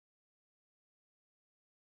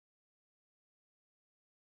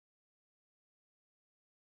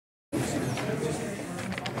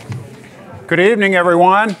Good evening,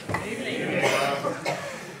 everyone.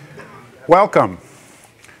 Welcome.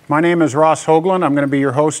 My name is Ross Hoagland. I'm going to be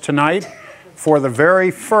your host tonight for the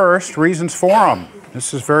very first Reasons Forum.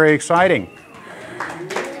 This is very exciting.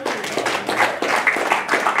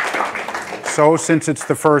 So since it's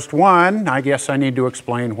the first one, I guess I need to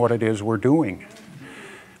explain what it is we're doing.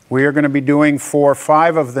 We are going to be doing for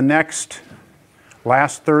 5 of the next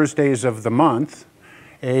last Thursdays of the month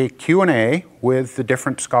a Q&A with the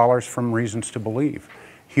different scholars from Reasons to Believe.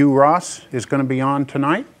 Hugh Ross is going to be on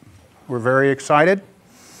tonight. We're very excited.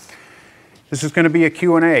 This is going to be a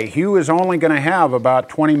Q&A. Hugh is only going to have about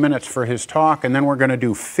 20 minutes for his talk, and then we're going to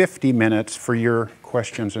do 50 minutes for your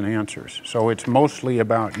questions and answers. So it's mostly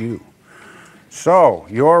about you. So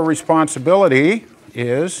your responsibility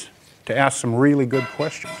is to ask some really good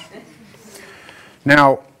questions.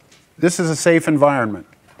 Now, this is a safe environment.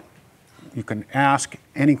 You can ask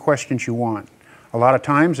any questions you want. A lot of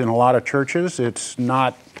times in a lot of churches, it's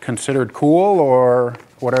not considered cool or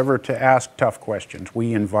whatever to ask tough questions.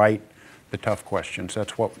 We invite the tough questions.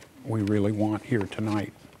 That's what we really want here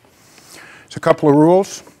tonight. There's a couple of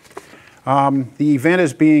rules. The event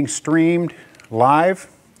is being streamed live.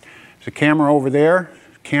 There's a camera over there,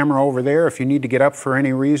 camera over there. If you need to get up for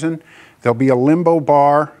any reason, there'll be a limbo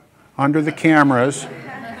bar under the cameras,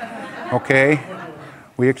 okay?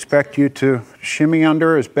 We expect you to shimmy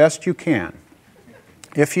under as best you can.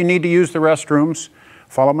 If you need to use the restrooms,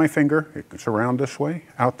 follow my finger. It's around this way,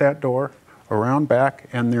 out that door, around back,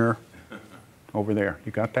 and they're over there.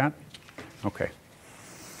 You got that? Okay.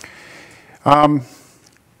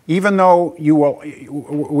 Even though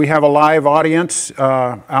we have a live audience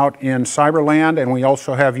out in Cyberland, and we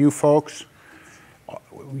also have you folks,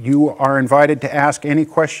 you are invited to ask any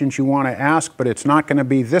questions you want to ask, but it's not going to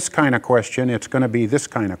be this kind of question, it's going to be this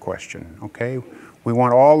kind of question, okay? We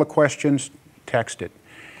want all the questions texted.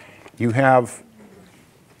 You have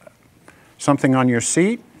something on your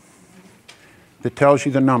seat that tells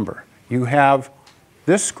you the number. You have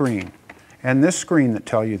this screen and this screen that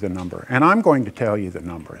tell you the number, and I'm going to tell you the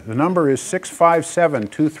number. The number is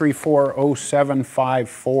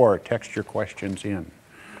 657-234-0754. Text your questions in,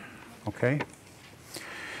 okay?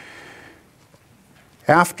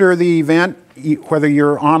 After the event, whether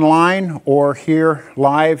you're online or here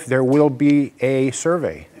live, there will be a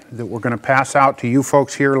survey that we're going to pass out to you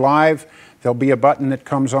folks here live. There'll be a button that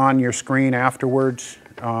comes on your screen afterwards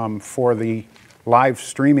for the live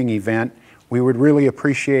streaming event. We would really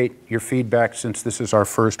appreciate your feedback since this is our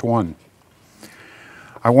first one.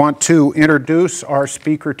 I want to introduce our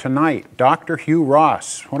speaker tonight, Dr. Hugh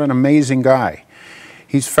Ross. What an amazing guy.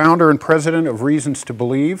 He's founder and president of Reasons to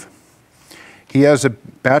Believe. He has a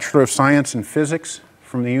Bachelor of Science in Physics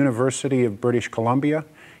from the University of British Columbia.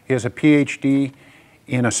 He has a PhD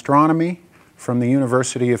in astronomy from the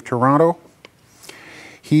University of Toronto.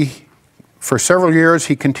 For several years,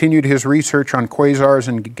 he continued his research on quasars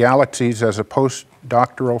and galaxies as a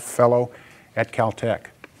postdoctoral fellow at Caltech.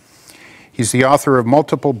 He's the author of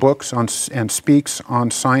multiple books and speaks on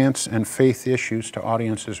science and faith issues to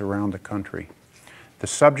audiences around the country. The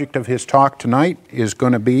subject of his talk tonight is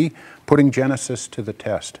going to be putting Genesis to the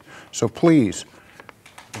test. So please,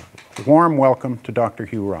 warm welcome to Dr.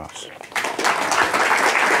 Hugh Ross.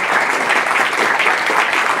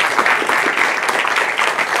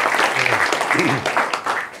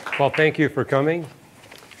 Well, thank you for coming.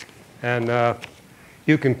 And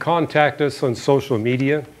you can contact us on social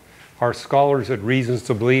media. Our scholars at Reasons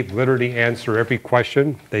to Believe literally answer every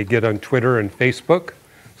question they get on Twitter and Facebook.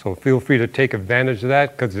 So feel free to take advantage of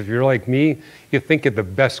that, because if you're like me, you think of the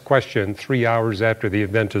best question 3 hours after the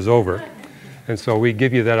event is over. And so we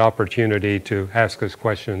give you that opportunity to ask us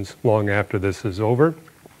questions long after this is over.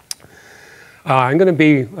 I'm going to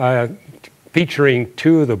be featuring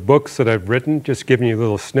 2 of the books that I've written, just giving you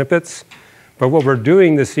little snippets. But what we're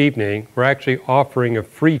doing this evening, we're actually offering a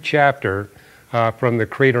free chapter from The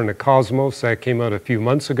Creator and the Cosmos that came out a few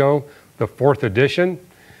months ago, the 4th edition.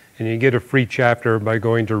 And you get a free chapter by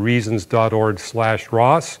going to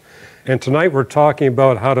reasons.org/Ross. And tonight we're talking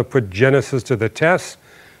about how to put Genesis to the test,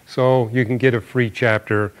 so you can get a free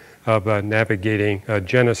chapter of navigating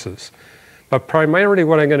Genesis. But primarily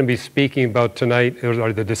what I'm going to be speaking about tonight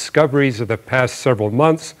are the discoveries of the past several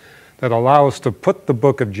months that allow us to put the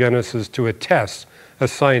book of Genesis to a test, a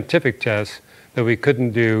scientific test that we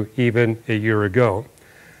couldn't do even a year ago.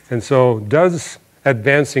 And so does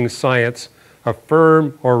advancing science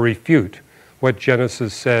affirm or refute what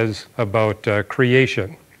Genesis says about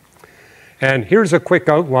creation? And here's a quick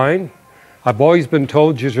outline. I've always been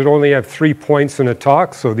told you should only have 3 points in a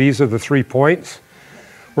talk, so these are the 3 points.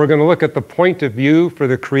 We're going to look at the point of view for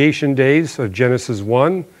the creation days of Genesis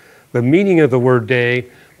 1, the meaning of the word day,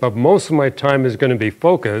 but most of my time is going to be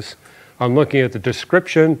focused on looking at the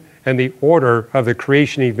description and the order of the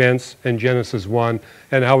creation events in Genesis 1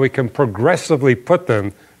 and how we can progressively put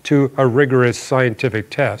them to a rigorous scientific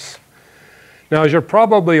test. Now, as you're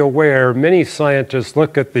probably aware, many scientists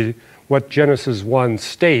look at what Genesis 1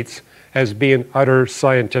 states as being utter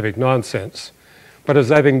scientific nonsense. But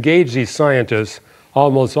as I've engaged these scientists,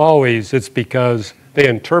 almost always it's because they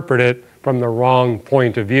interpret it from the wrong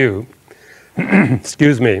point of view.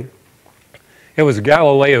 Excuse me. It was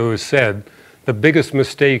Galileo who said, the biggest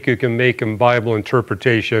mistake you can make in Bible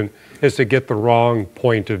interpretation is to get the wrong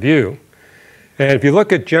point of view. And if you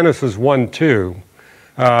look at Genesis 1:2,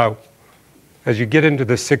 as you get into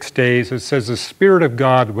the 6 days, it says the Spirit of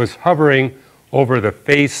God was hovering over the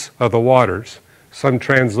face of the waters. Some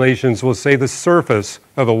translations will say the surface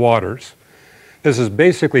of the waters. This is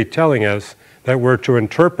basically telling us that we're to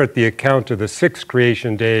interpret the account of the 6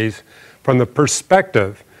 creation days from the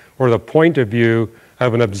perspective or the point of view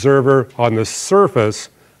of an observer on the surface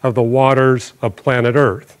of the waters of planet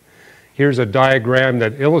Earth. Here's a diagram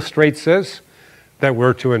that illustrates this, that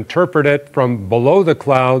we're to interpret it from below the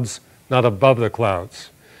clouds, not above the clouds.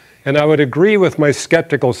 And I would agree with my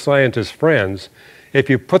skeptical scientist friends, if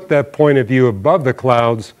you put that point of view above the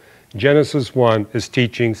clouds, Genesis 1 is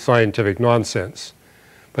teaching scientific nonsense.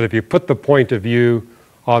 But if you put the point of view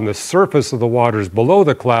on the surface of the waters below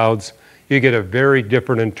the clouds, you get a very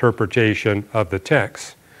different interpretation of the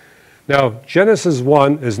text. Now, Genesis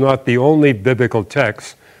 1 is not the only biblical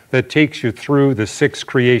text that takes you through the 6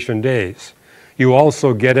 creation days. You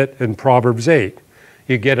also get it in Proverbs 8.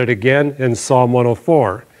 You get it again in Psalm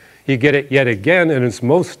 104. You get it yet again in its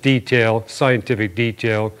most detail, scientific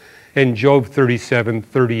detail, in Job 37,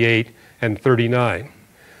 38, and 39.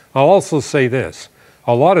 I'll also say this.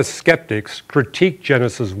 A lot of skeptics critique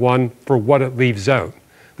Genesis 1 for what it leaves out.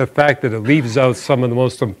 The fact that it leaves out some of the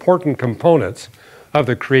most important components of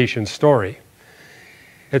the creation story.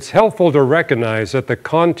 It's helpful to recognize that the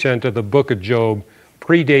content of the book of Job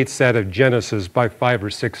predates that of Genesis by 5 or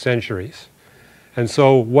 6 centuries. And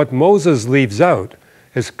so what Moses leaves out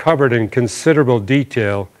is covered in considerable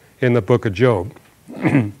detail in the book of Job.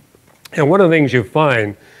 And one of the things you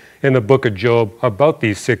find in the book of Job about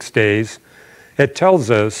these 6 days, it tells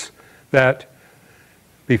us that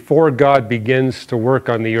before God begins to work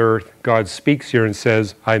on the earth, God speaks here and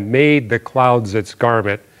says, I made the clouds its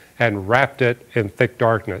garment and wrapped it in thick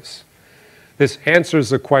darkness. This answers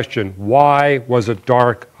the question, why was it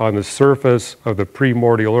dark on the surface of the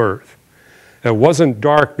primordial earth? It wasn't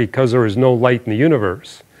dark because there was no light in the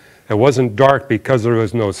universe. It wasn't dark because there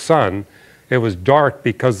was no sun. It was dark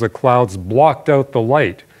because the clouds blocked out the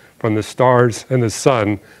light from the stars and the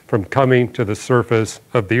sun from coming to the surface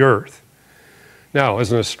of the earth. Now,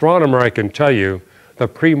 as an astronomer, I can tell you the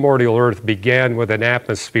primordial earth began with an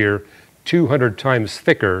atmosphere 200 times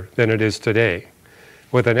thicker than it is today.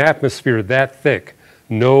 With an atmosphere that thick,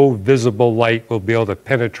 no visible light will be able to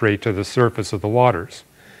penetrate to the surface of the waters.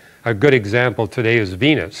 A good example today is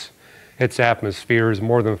Venus. Its atmosphere is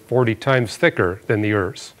more than 40 times thicker than the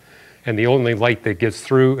Earth's. And the only light that gets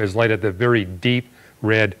through is light at the very deep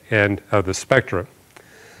red end of the spectrum.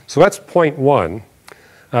 So that's point 1.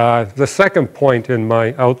 The second point in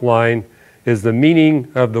my outline is the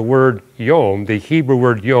meaning of the word yom, the Hebrew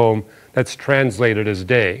word yom, that's translated as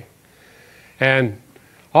day. And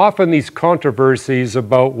often these controversies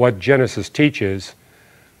about what Genesis teaches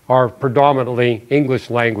are predominantly English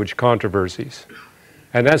language controversies.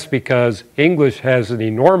 And that's because English has an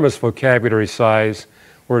enormous vocabulary size,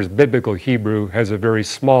 whereas biblical Hebrew has a very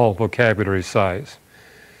small vocabulary size.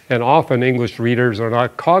 And often English readers are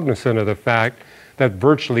not cognizant of the fact that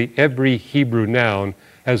virtually every Hebrew noun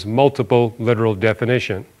has multiple literal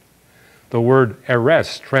definition. The word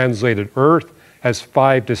eres, translated earth, has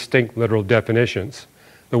 5 distinct literal definitions.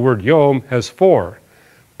 The word yom has 4.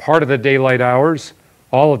 Part of the daylight hours,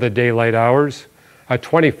 all of the daylight hours, a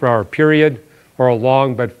 24-hour period, or a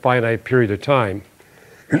long but finite period of time.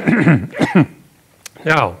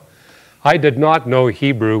 Now, I did not know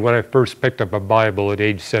Hebrew when I first picked up a Bible at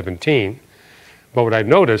age 17, but what I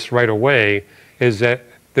noticed right away is that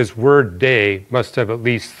this word day must have at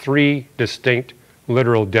least 3 distinct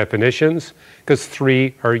literal definitions, because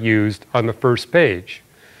 3 are used on the first page.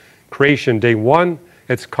 Creation day 1,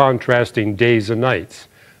 it's contrasting days and nights.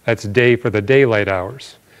 That's day for the daylight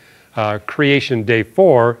hours. Creation day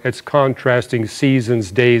 4, it's contrasting seasons,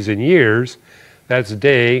 days, and years. That's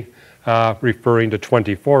day referring to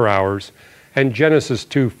 24 hours. And Genesis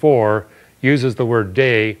 2:4 uses the word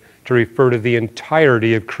day to refer to the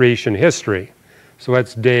entirety of creation history. So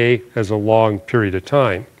that's day as a long period of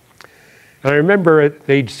time. And I remember at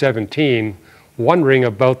age 17 wondering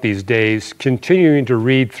about these days, continuing to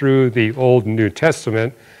read through the Old and New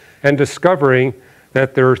Testament and discovering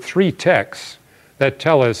that there are 3 texts that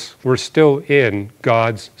tell us we're still in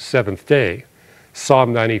God's 7th day.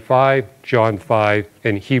 Psalm 95, John 5,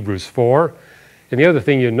 and Hebrews 4. And the other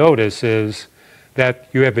thing you notice is that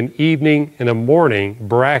you have an evening and a morning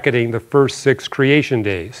bracketing the first 6 creation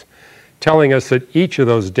days, telling us that each of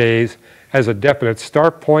those days has a definite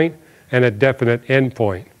start point and a definite end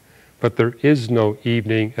point. But there is no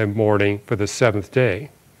evening and morning for the 7th day,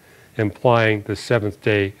 implying the 7th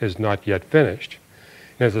day is not yet finished.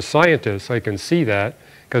 And as a scientist, I can see that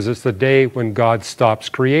because it's the day when God stops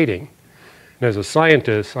creating. And as a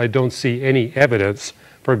scientist, I don't see any evidence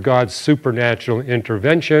for God's supernatural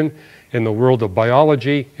intervention in the world of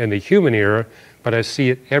biology and the human era, but I see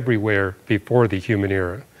it everywhere before the human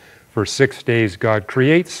era. For 6 days God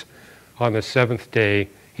creates, on the 7th day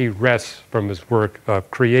he rests from his work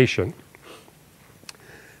of creation.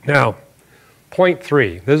 Now, point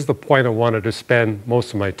 3, this is the point I wanted to spend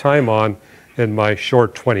most of my time on in my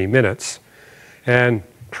short 20 minutes. And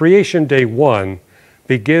creation day 1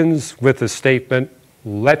 begins with the statement,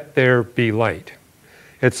 "Let there be light."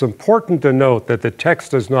 It's important to note that the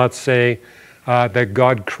text does not say that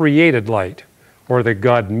God created light or that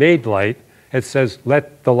God made light. It says,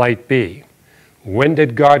 "Let the light be." When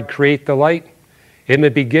did God create the light? In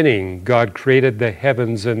the beginning, God created the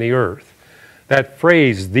heavens and the earth. That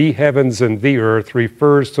phrase, the heavens and the earth,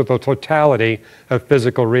 refers to the totality of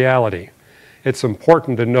physical reality. It's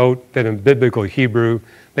important to note that in biblical Hebrew,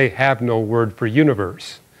 they have no word for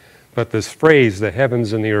universe. But this phrase, the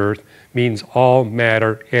heavens and the earth, means all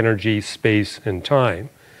matter, energy, space, and time.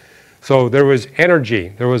 So there was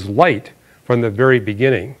energy, there was light from the very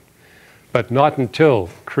beginning. But not until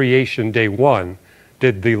creation day 1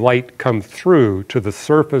 did the light come through to the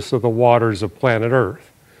surface of the waters of planet Earth.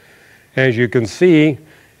 As you can see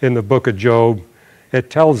in the book of Job, it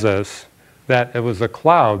tells us that it was the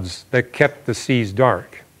clouds that kept the seas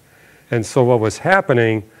dark. And so what was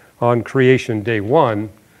happening on creation day 1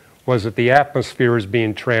 was that the atmosphere is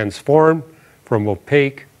being transformed from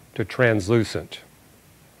opaque to translucent.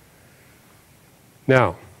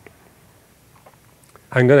 Now,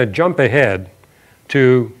 I'm going to jump ahead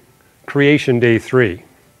to creation day 3.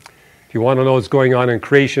 If you want to know what's going on in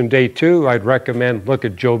creation day 2, I'd recommend look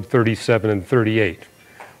at Job 37 and 38,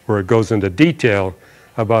 where it goes into detail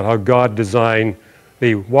about how God designed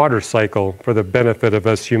the water cycle for the benefit of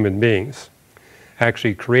us human beings,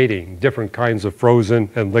 actually creating different kinds of frozen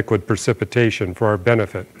and liquid precipitation for our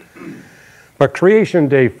benefit. But creation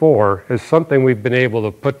day 4 is something we've been able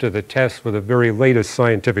to put to the test with the very latest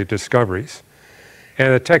scientific discoveries.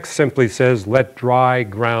 And the text simply says, "Let dry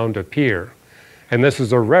ground appear." And this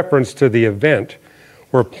is a reference to the event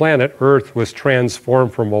where planet Earth was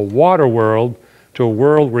transformed from a water world to a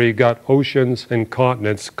world where you got oceans and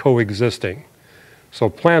continents coexisting. So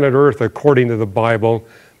planet Earth, according to the Bible,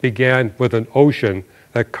 began with an ocean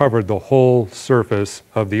that covered the whole surface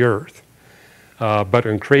of the earth. But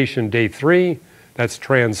in creation day 3, that's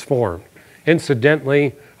transformed.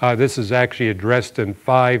 Incidentally, this is actually addressed in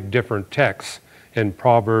 5 different texts in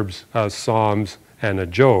Proverbs, Psalms,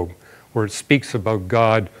 and Job, where it speaks about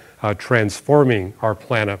God transforming our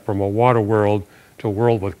planet from a water world to a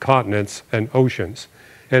world with continents and oceans.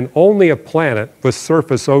 And only a planet with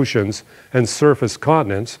surface oceans and surface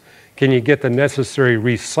continents can you get the necessary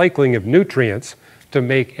recycling of nutrients to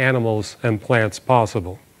make animals and plants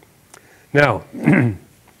possible. Now,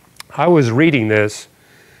 I was reading this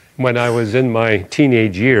when I was in my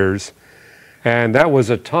teenage years, and that was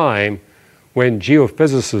a time when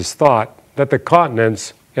geophysicists thought that the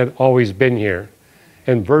continents had always been here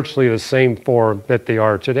in virtually the same form that they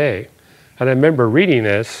are today. And I remember reading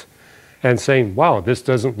this and saying, wow, this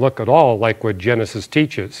doesn't look at all like what Genesis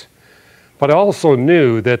teaches. But I also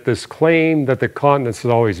knew that this claim that the continents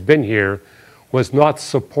had always been here was not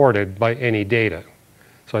supported by any data.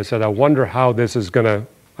 So I said, I wonder how this is going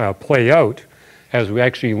to play out as we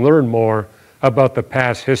actually learn more about the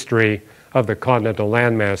past history of the continental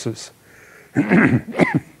landmasses.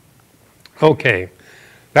 Okay,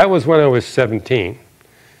 that was when I was 17.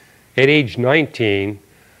 At age 19,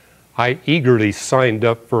 I eagerly signed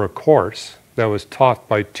up for a course that was taught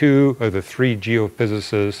by 2 of the 3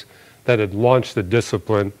 geophysicists that had launched the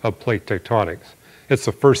discipline of plate tectonics. It's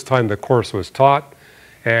the first time the course was taught,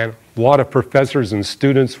 and a lot of professors and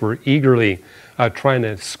students were eagerly trying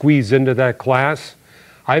to squeeze into that class.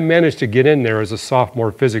 I managed to get in there as a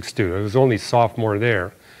sophomore physics student. I was only sophomore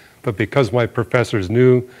there. But because my professors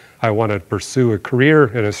knew I wanted to pursue a career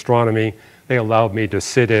in astronomy, they allowed me to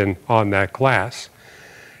sit in on that class.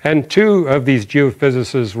 And two of these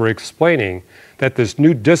geophysicists were explaining that this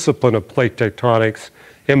new discipline of plate tectonics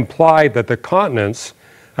implied that the continents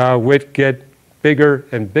would get bigger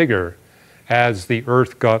and bigger as the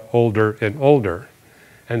Earth got older and older.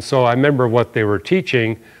 And so I remember what they were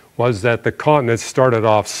teaching was that the continents started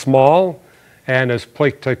off small, and as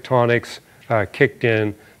plate tectonics kicked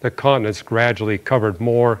in, the continents gradually covered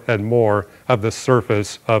more and more of the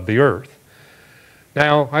surface of the Earth.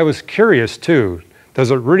 Now, I was curious too, does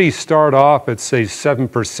it really start off at, say,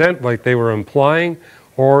 7% like they were implying,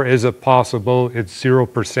 or is it possible it's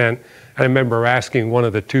 0%? I remember asking one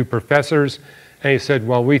of the two professors, and he said,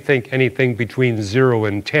 well, we think anything between 0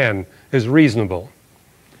 and 10 is reasonable.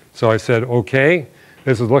 So I said, okay,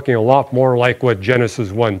 this is looking a lot more like what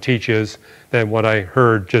Genesis 1 teaches than what I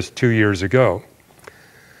heard just 2 years ago.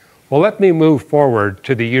 Well, let me move forward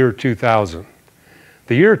to the year 2000.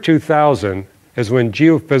 The year 2000 is when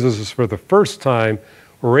geophysicists for the first time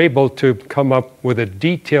were able to come up with a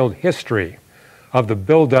detailed history of the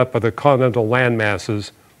buildup of the continental land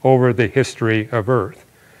masses over the history of Earth.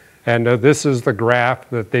 And this is the graph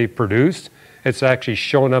that they produced. It's actually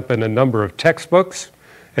shown up in a number of textbooks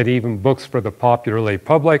and even books for the popular lay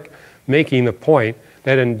public, making the point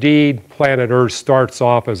that indeed planet Earth starts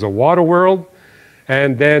off as a water world,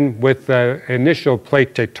 and then with the initial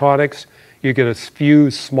plate tectonics, you get a few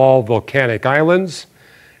small volcanic islands,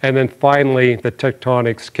 and then finally the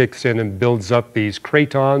tectonics kicks in and builds up these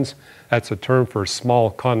cratons. That's a term for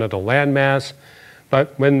small continental landmass.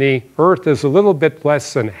 But when the Earth is a little bit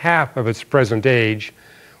less than half of its present age,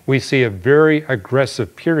 we see a very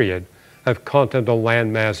aggressive period of continental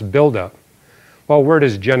landmass buildup. Well, where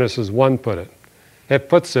does Genesis 1 put it? It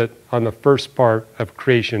puts it on the first part of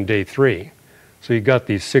creation day 3. So you got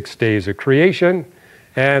these 6 days of creation,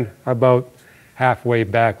 and about halfway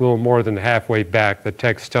back, a little more than halfway back, the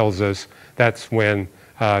text tells us that's when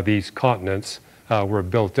these continents were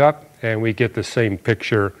built up, and we get the same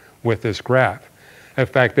picture with this graph. In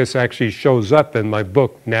fact, this actually shows up in my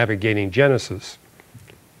book, Navigating Genesis.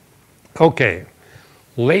 Okay,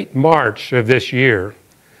 late March of this year,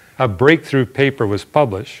 a breakthrough paper was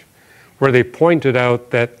published where they pointed out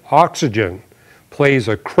that oxygen plays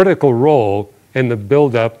a critical role in the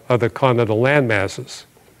buildup of the continental landmasses.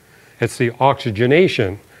 It's the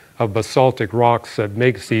oxygenation of basaltic rocks that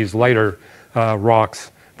makes these lighter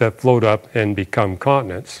rocks that float up and become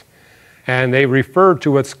continents. And they refer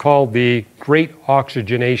to what's called the Great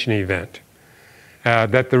Oxygenation Event,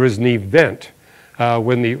 that there is an event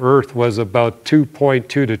when the Earth was about 2.2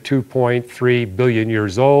 to 2.3 billion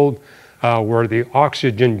years old, where the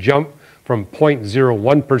oxygen jumped from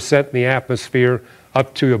 0.01% in the atmosphere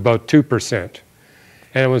up to about 2%.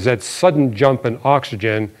 And it was that sudden jump in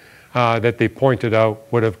oxygen that they pointed out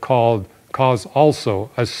would have caused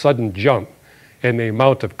also a sudden jump in the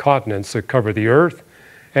amount of continents that cover the Earth.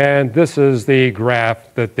 And this is the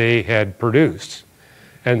graph that they had produced.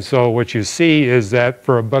 And so what you see is that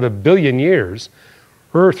for about 1 billion years,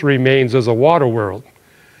 Earth remains as a water world.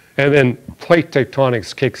 And then plate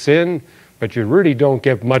tectonics kicks in, but you really don't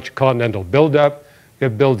get much continental buildup.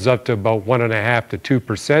 It builds up to about 1.5 to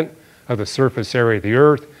 2% of the surface area of the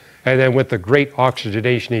Earth. And then with the Great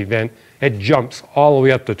Oxygenation Event, it jumps all the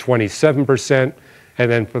way up to 27%. And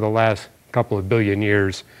then for the last couple of billion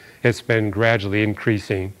years, it's been gradually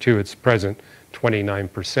increasing to its present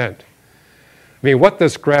 29%. I mean, what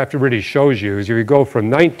this graph really shows you is if you go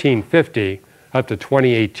from 1950 up to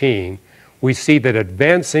 2018, we see that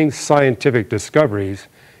advancing scientific discoveries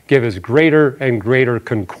give us greater and greater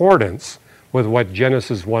concordance with what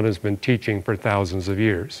Genesis 1 has been teaching for thousands of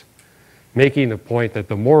years, making the point that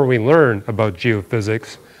the more we learn about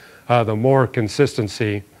geophysics, the more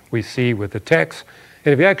consistency we see with the text.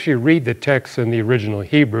 And if you actually read the text in the original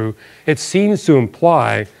Hebrew, it seems to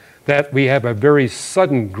imply that we have a very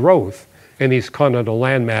sudden growth in these continental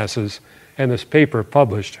land masses, and this paper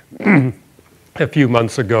published a few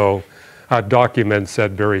months ago documents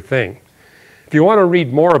that very thing. If you want to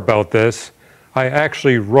read more about this, I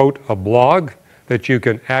actually wrote a blog that you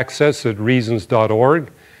can access at reasons.org.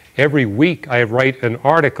 Every week I write an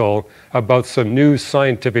article about some new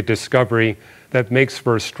scientific discovery that makes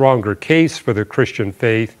for a stronger case for the Christian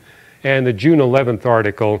faith. And the June 11th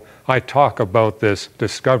article, I talk about this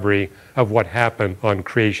discovery of what happened on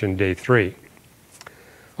creation day 3.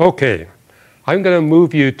 Okay, I'm going to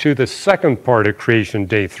move you to the second part of creation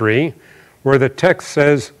day 3, where the text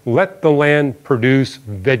says, let the land produce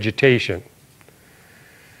vegetation.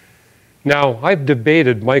 Now, I've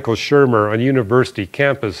debated Michael Shermer on university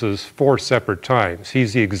campuses 4 separate times.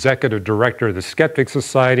 He's the executive director of the Skeptic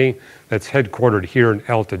Society that's headquartered here in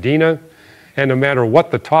Altadena. And no matter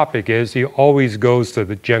what the topic is, he always goes to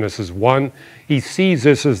the Genesis 1. He sees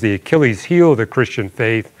this as the Achilles heel of the Christian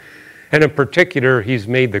faith. And in particular, he's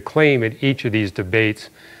made the claim in each of these debates,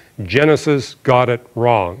 Genesis got it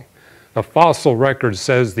wrong. The fossil record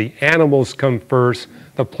says the animals come first,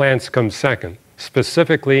 the plants come second.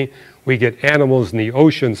 Specifically, we get animals in the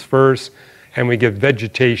oceans first, and we get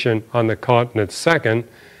vegetation on the continents second,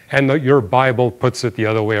 and your Bible puts it the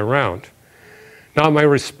other way around. Now, my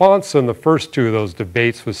response in the first two of those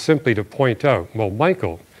debates was simply to point out, well,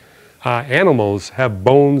 Michael, animals have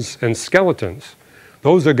bones and skeletons.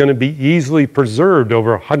 Those are going to be easily preserved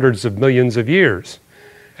over hundreds of millions of years.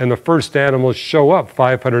 And the first animals show up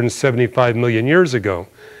 575 million years ago.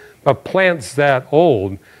 But plants that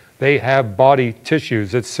old, they have body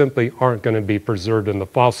tissues that simply aren't going to be preserved in the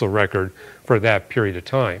fossil record for that period of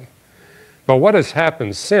time. But what has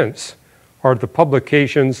happened since are the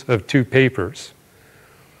publications of two papers.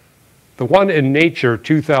 The one in Nature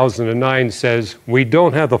 2009 says, we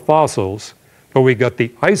don't have the fossils, but we got the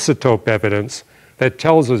isotope evidence that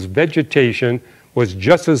tells us vegetation was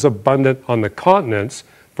just as abundant on the continents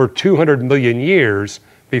for 200 million years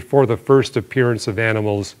before the first appearance of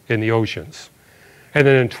animals in the oceans. And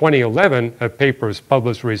then in 2011, a paper was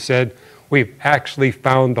published where he said, we've actually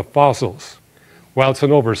found the fossils. Well, it's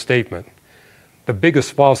an overstatement. The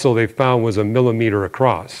biggest fossil they found was 1 millimeter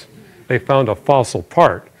across. They found a fossil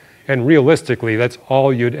part, and realistically, that's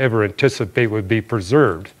all you'd ever anticipate would be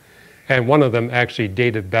preserved. And one of them actually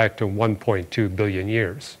dated back to 1.2 billion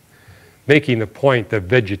years, making the point that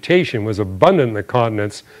vegetation was abundant in the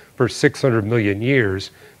continents for 600 million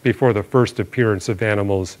years before the first appearance of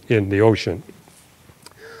animals in the ocean.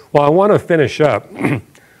 Well, I want to finish up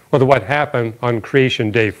with what happened on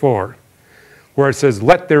Creation Day 4, where it says,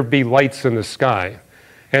 let there be lights in the sky.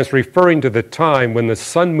 And it's referring to the time when the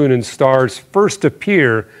sun, moon, and stars first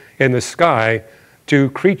appear in the sky to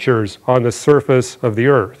creatures on the surface of the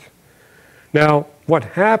earth. Now, what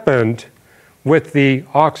happened with the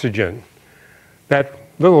oxygen, that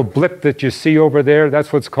little blip that you see over there,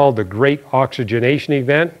 that's what's called the Great Oxygenation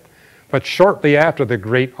Event. But shortly after the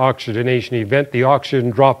Great Oxygenation Event, the oxygen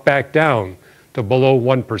dropped back down to below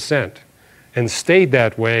 1% and stayed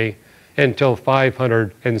that way until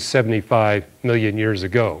 575 million years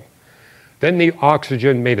ago. Then the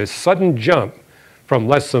oxygen made a sudden jump from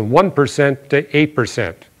less than 1% to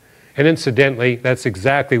 8%. And incidentally, that's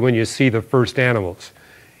exactly when you see the first animals.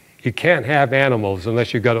 You can't have animals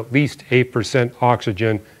unless you've got at least 8%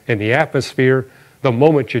 oxygen in the atmosphere. The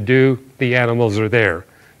moment you do, the animals are there.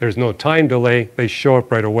 There's no time delay. They show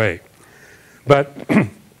up right away. But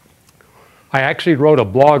I actually wrote a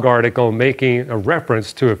blog article making a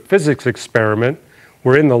reference to a physics experiment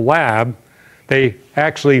where in the lab, they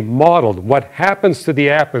actually modeled what happens to the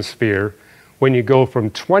atmosphere when you go from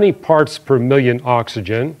 20 parts per million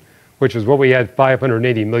oxygen, which is what we had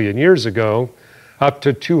 580 million years ago, up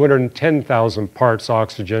to 210,000 parts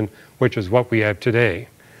oxygen, which is what we have today.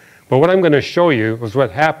 But what I'm going to show you is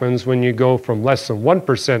what happens when you go from less than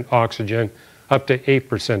 1% oxygen up to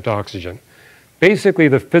 8% oxygen. Basically,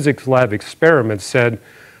 the physics lab experiment said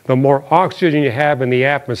the more oxygen you have in the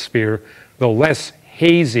atmosphere, the less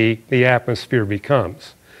hazy the atmosphere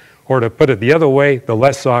becomes. Or to put it the other way, the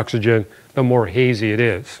less oxygen, the more hazy it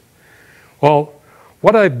is. Well,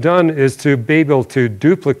 what I've done is to be able to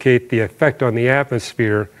duplicate the effect on the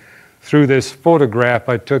atmosphere through this photograph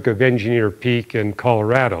I took of Engineer Peak in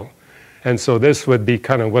Colorado. And so this would be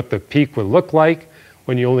kind of what the peak would look like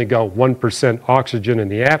when you only got 1% oxygen in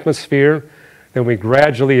the atmosphere. Then we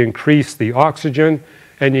gradually increase the oxygen,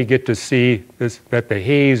 and you get to see this, that the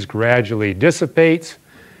haze gradually dissipates,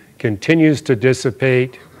 continues to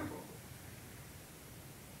dissipate,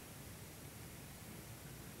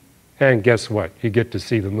 and guess what? You get to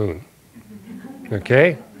see the moon.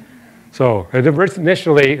 Okay? So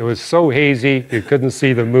initially, it was so hazy, you couldn't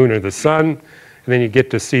see the moon or the sun, and then you get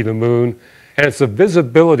to see the moon. And it's the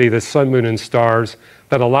visibility of the sun, moon, and stars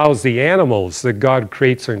that allows the animals that God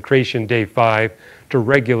creates on Creation Day 5 to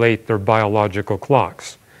regulate their biological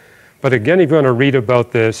clocks. But again, if you want to read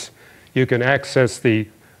about this, you can access the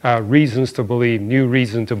Reasons to Believe, New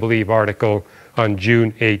Reason to Believe article on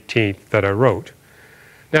June 18th that I wrote.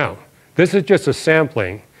 Now, this is just a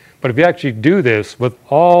sampling, but if you actually do this with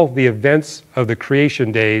all the events of the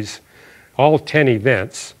creation days, all 10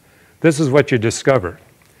 events, this is what you discover.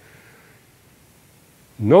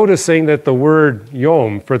 Noticing that the word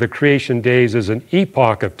yom for the creation days is an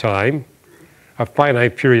epoch of time, a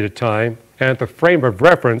finite period of time, and the frame of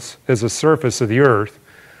reference is the surface of the earth,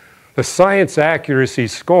 the science accuracy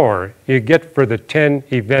score you get for the 10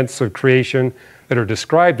 events of creation that are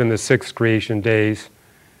described in the 6 creation days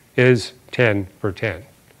is 10 for 10.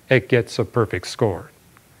 It gets a perfect score.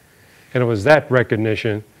 And it was that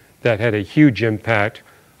recognition that had a huge impact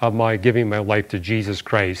on my giving my life to Jesus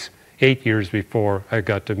Christ 8 years before I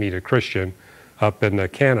got to meet a Christian up in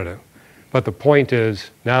Canada. But the point is,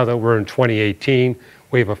 now that we're in 2018,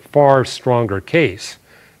 we have a far stronger case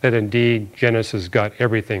that indeed Genesis got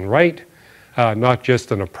everything right, not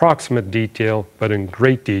just in approximate detail, but in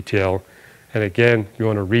great detail. And again, if you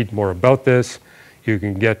want to read more about this, you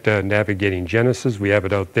can get Navigating Genesis. We have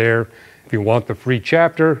it out there. If you want the free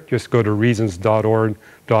chapter, just go to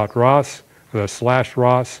reasons.org/Ross.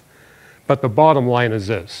 But the bottom line is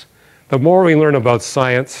this. The more we learn about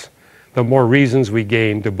science, the more reasons we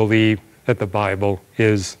gain to believe that the Bible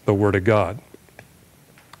is the Word of God.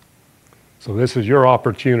 So this is your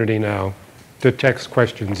opportunity now to text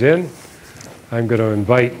questions in. I'm going to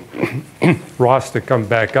invite Ross to come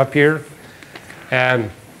back up here.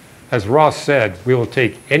 And as Ross said, we will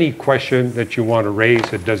take any question that you want to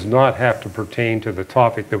raise. It does not have to pertain to the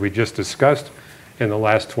topic that we just discussed in the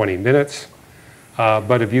last 20 minutes.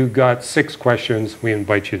 But if you've got 6 questions, we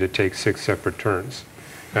invite you to take 6 separate turns.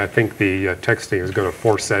 And I think the texting is going to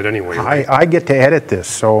force that anyway. Right? I get to edit this,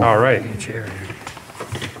 so. All right.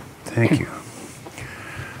 Thank you.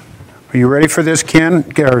 Are you ready for this, Ken?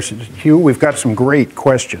 Or Hugh, we've got some great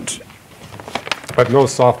questions. But no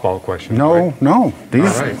softball questions. No, right? no.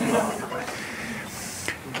 These. All right.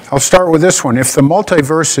 I'll start with this one. If the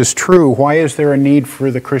multiverse is true, why is there a need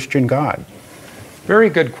for the Christian God? Very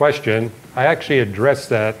good question. I actually addressed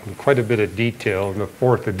that in quite a bit of detail in the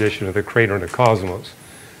 4th edition of The Creator and the Cosmos.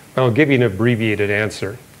 I'll give you an abbreviated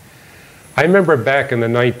answer. I remember back in the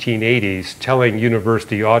 1980s telling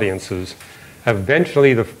university audiences,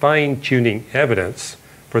 eventually the fine-tuning evidence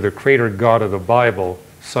for the Creator God of the Bible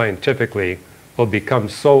scientifically will become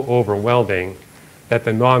so overwhelming that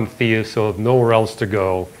the non-theists will have nowhere else to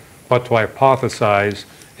go but to hypothesize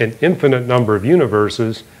an infinite number of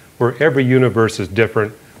universes where every universe is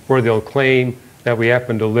different, where they'll claim that we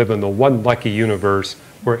happen to live in the one lucky universe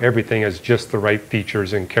where everything has just the right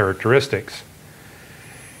features and characteristics.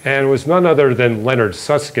 And it was none other than Leonard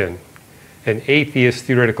Susskind, an atheist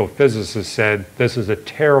theoretical physicist, said this is a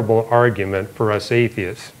terrible argument for us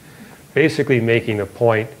atheists, basically making the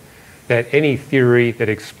point that any theory that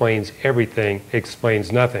explains everything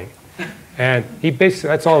explains nothing. And he basically,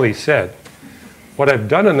 that's all he said. What I've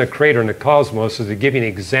done in The Creator and the Cosmos is to give you an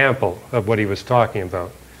example of what he was talking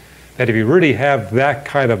about. That if you really have that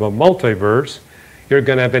kind of a multiverse, you're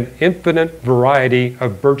going to have an infinite variety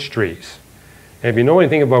of birch trees. And if you know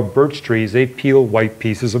anything about birch trees, they peel white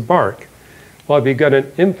pieces of bark. Well, if you've got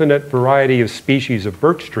an infinite variety of species of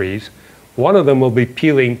birch trees, one of them will be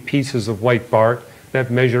peeling pieces of white bark that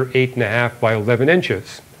measure 8.5 by 11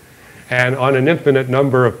 inches. And on an infinite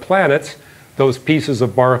number of planets, those pieces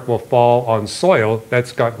of bark will fall on soil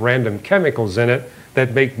that's got random chemicals in it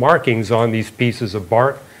that make markings on these pieces of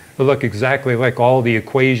bark that look exactly like all the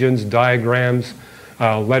equations, diagrams,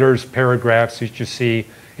 letters, paragraphs that you see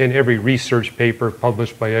in every research paper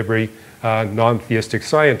published by every non-theistic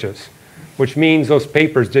scientist, which means those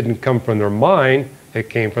papers didn't come from their mind, it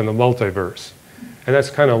came from the multiverse. And that's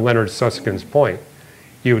kind of Leonard Susskind's point.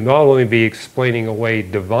 You would not only be explaining away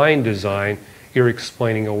divine design, you're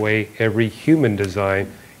explaining away every human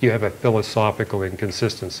design. You have a philosophical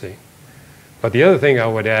inconsistency. But the other thing I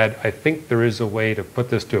would add, I think there is a way to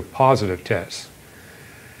put this to a positive test.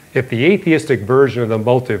 If the atheistic version of the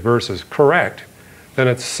multiverse is correct, then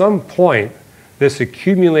at some point, this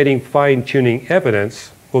accumulating fine-tuning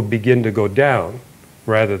evidence will begin to go down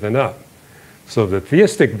rather than up. So if the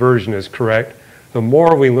theistic version is correct, the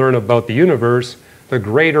more we learn about the universe, the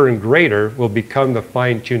greater and greater will become the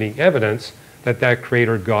fine-tuning evidence that that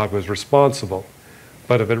Creator God was responsible.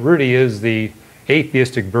 But if it really is the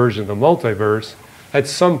atheistic version of the multiverse, at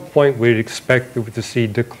some point we'd expect to see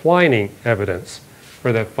declining evidence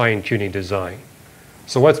for that fine-tuning design.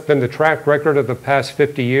 So what's been the track record of the past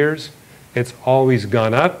 50 years? It's always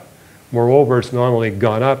gone up. Moreover, it's not only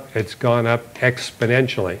gone up, it's gone up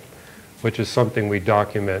exponentially, which is something we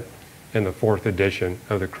document in the 4th edition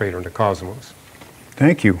of The Creator and the Cosmos.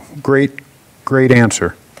 Thank you. Great, great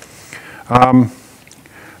answer. I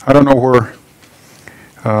don't know where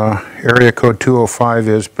area code 205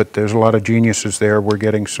 is, but there's a lot of geniuses there. We're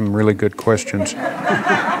getting some really good questions.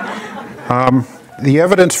 The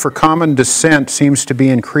evidence for common descent seems to be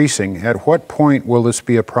increasing. At what point will this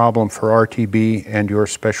be a problem for RTB and your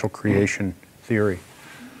special creation theory?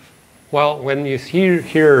 Well, when you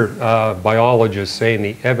hear biologists saying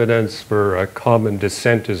the evidence for common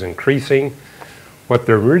descent is increasing, what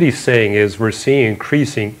they're really saying is we're seeing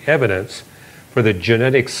increasing evidence for the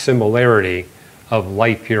genetic similarity of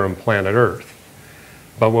life here on planet Earth.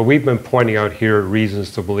 But what we've been pointing out here at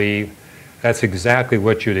Reasons to Believe, that's exactly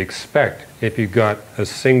what you'd expect if you've got a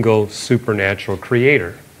single supernatural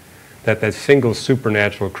creator. That single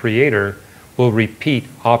supernatural creator will repeat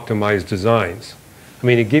optimized designs. I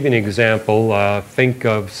mean, to give you an example, think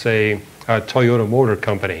of, say, a Toyota Motor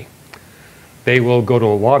Company. They will go to a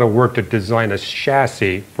lot of work to design a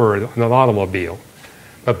chassis for an automobile.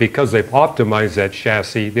 But because they've optimized that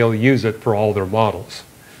chassis, they'll use it for all their models.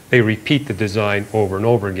 They repeat the design over and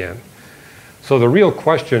over again. So the real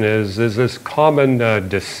question is this common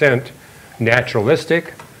descent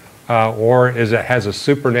naturalistic, or has a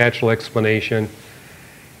supernatural explanation?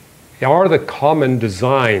 Are the common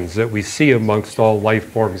designs that we see amongst all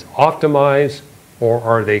life forms optimized, or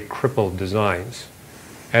are they crippled designs?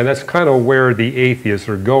 And that's kind of where the atheists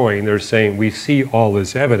are going. They're saying we see all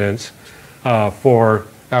this evidence for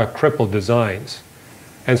crippled designs.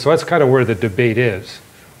 And so that's kind of where the debate is.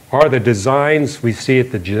 Are the designs we see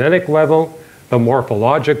at the genetic level, the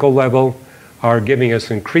morphological level, are giving us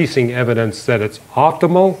increasing evidence that it's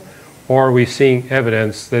optimal, or are we seeing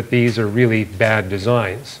evidence that these are really bad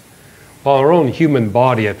designs? Well, our own human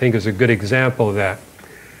body, I think, is a good example of that.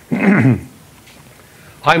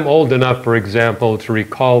 I'm old enough, for example, to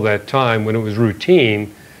recall that time when it was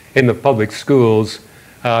routine in the public schools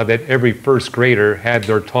that every first grader had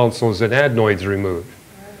their tonsils and adenoids removed.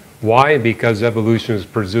 Why? Because evolution has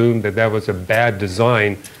presumed that that was a bad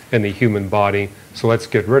design in the human body, so let's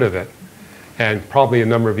get rid of it. And probably a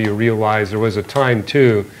number of you realize there was a time,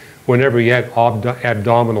 too, whenever you had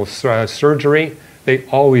abdominal surgery, they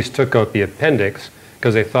always took out the appendix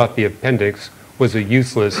because they thought the appendix was a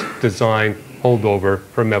useless design holdover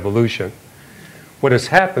from evolution. What has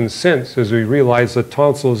happened since is we realize that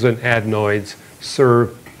tonsils and adenoids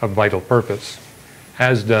serve a vital purpose,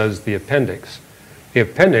 as does the appendix. The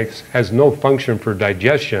appendix has no function for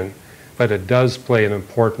digestion, but it does play an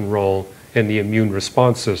important role in the immune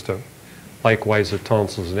response system. Likewise, the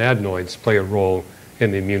tonsils and adenoids play a role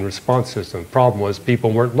in the immune response system. Problem was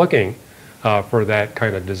people weren't looking for that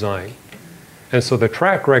kind of design. And so the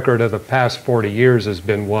track record of the past 40 years has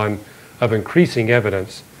been one of increasing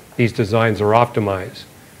evidence these designs are optimized.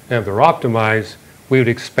 And if they're optimized, we would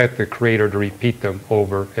expect the creator to repeat them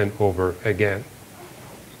over and over again.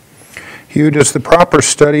 Hugh, does the proper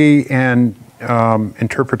study and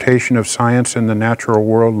interpretation of science in the natural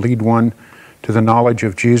world lead one to the knowledge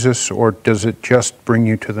of Jesus, or does it just bring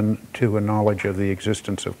you to a knowledge of the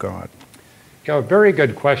existence of God? You know, a very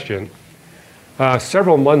good question.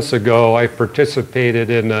 Several months ago, I participated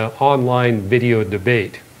in an online video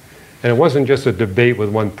debate. And it wasn't just a debate with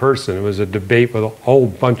one person. It was a debate with a whole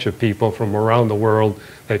bunch of people from around the world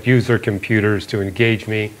that use their computers to engage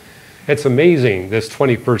me. It's amazing, this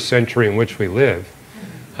 21st century in which we live,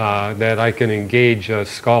 that I can engage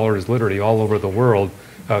scholars literally all over the world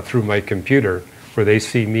through my computer, where they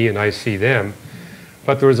see me and I see them.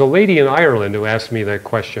 But there was a lady in Ireland who asked me that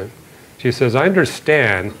question. She says, I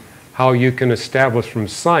understand how you can establish from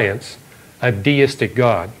science a deistic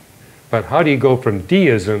God, but how do you go from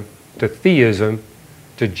deism to theism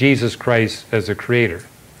to Jesus Christ as a creator?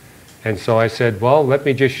 And so I said, well, let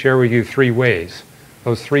me just share with you 3 ways.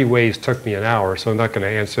 Those 3 ways took me an hour, so I'm not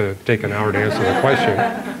going to take an hour to answer the question.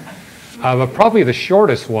 But probably the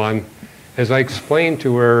shortest one is I explained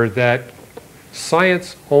to her that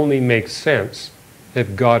science only makes sense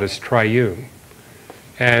if God is triune.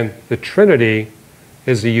 And the Trinity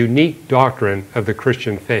is a unique doctrine of the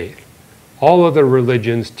Christian faith. All other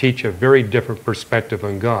religions teach a very different perspective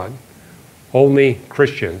on God. Only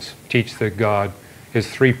Christians teach that God is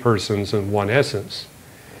 3 persons in one essence.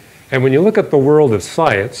 And when you look at the world of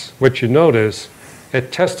science, what you notice,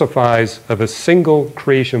 it testifies of a single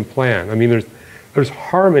creation plan. I mean, there's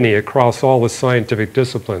harmony across all the scientific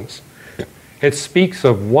disciplines. It speaks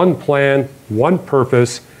of one plan, one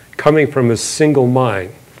purpose, coming from a single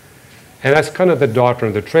mind. And that's kind of the doctrine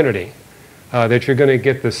of the Trinity, that you're going to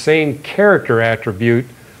get the same character attribute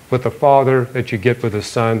with the Father that you get with the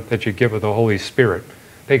Son, that you get with the Holy Spirit.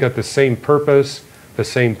 They got the same purpose, the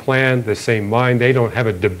same plan, the same mind. They don't have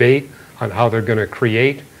a debate on how they're going to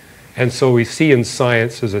create. And so we see in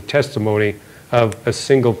science as a testimony of a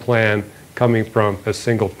single plan coming from a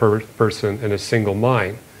single person and a single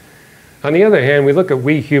mind. On the other hand, we look at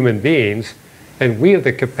we human beings, and we have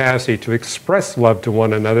the capacity to express love to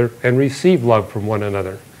one another and receive love from one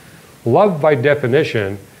another. Love, by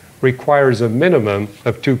definition, requires a minimum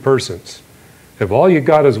of 2 persons. If all you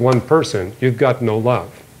got is one person, you've got no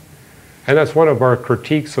love. And that's one of our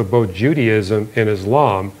critiques of both Judaism and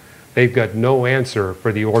Islam. They've got no answer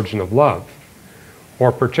for the origin of love.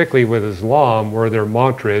 or particularly with Islam, where their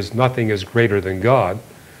mantra is nothing is greater than God.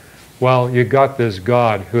 Well, you got this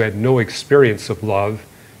God who had no experience of love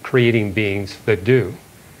creating beings that do.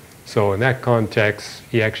 So in that context,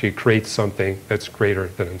 he actually creates something that's greater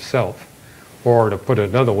than himself. Or to put it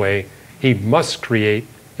another way, he must create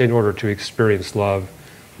in order to experience love,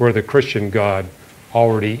 where the Christian God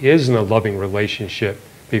already is in a loving relationship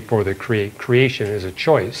before the creation is a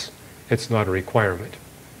choice. It's not a requirement.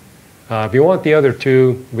 If you want the other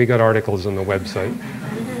two, we got articles on the website.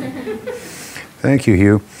 Thank you,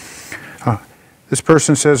 Hugh. This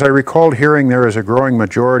person says, I recalled hearing there is a growing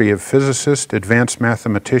majority of physicists, advanced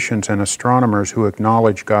mathematicians, and astronomers who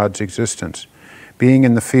acknowledge God's existence. Being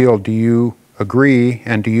in the field, do you agree,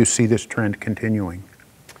 and do you see this trend continuing?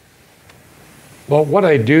 Well, what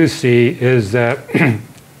I do see is that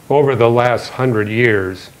over the last 100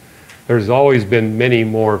 years, there's always been many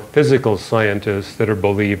more physical scientists that are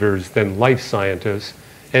believers than life scientists,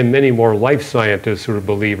 and many more life scientists who are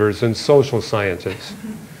believers than social scientists.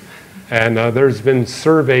 And there's been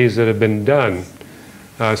surveys that have been done,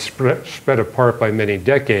 spread apart by many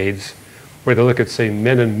decades, where they look at, say,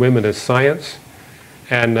 men and women as science.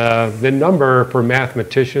 And the number for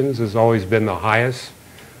mathematicians has always been the highest.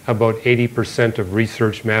 About 80% of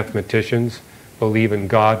research mathematicians believe in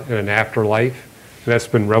God and an afterlife. And that's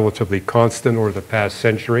been relatively constant over the past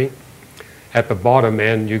century. At the bottom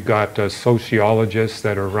end, you've got sociologists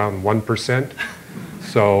that are around 1%.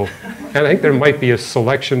 So, and I think there might be a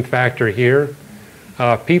selection factor here.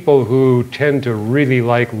 People who tend to really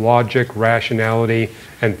like logic, rationality,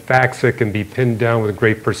 and facts that can be pinned down with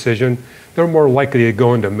great precision, they're more likely to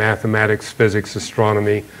go into mathematics, physics,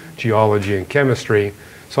 astronomy, geology, and chemistry.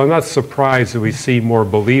 So I'm not surprised that we see more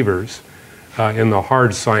believers in the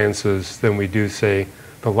hard sciences than we do, say,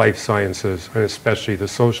 the life sciences, and especially the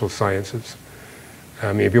social sciences.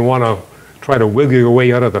 I mean, if you want to try to wiggle your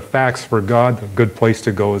way out of the facts for God, a good place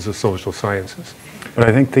to go is the social sciences. But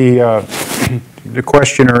I think the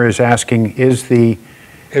questioner is asking, is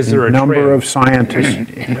there a number trend of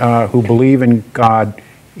scientists who believe in God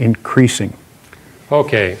increasing?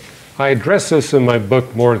 Okay. I address this in my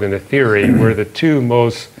book, More Than a Theory, where the two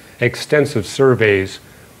most extensive surveys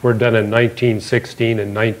were done in 1916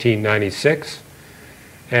 and 1996.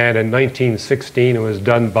 And in 1916, it was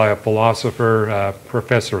done by a philosopher,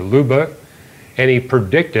 Professor Luba, and he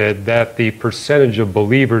predicted that the percentage of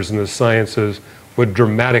believers in the sciences would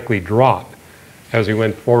dramatically drop as we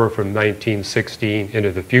went forward from 1916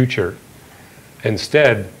 into the future.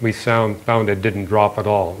 Instead, we found it didn't drop at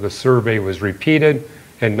all. The survey was repeated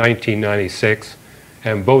in 1996,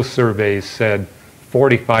 and both surveys said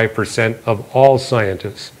 45% of all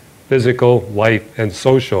scientists, physical, life, and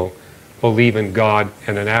social, believe in God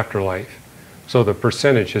and an afterlife. So the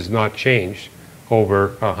percentage has not changed over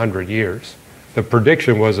 100 years. The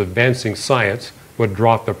prediction was advancing science would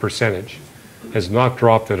drop the percentage. It has not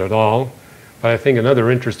dropped it at all. But I think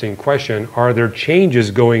another interesting question, are there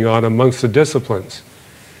changes going on amongst the disciplines?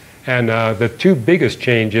 And the two biggest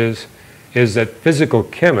changes is that physical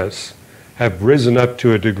chemists have risen up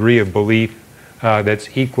to a degree of belief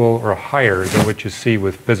that's equal or higher than what you see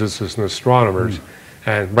with physicists and astronomers.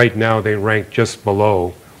 And right now they rank just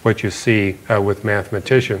below what you see with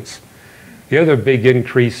mathematicians. The other big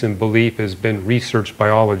increase in belief has been research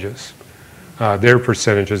biologists. Their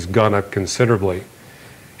percentage has gone up considerably.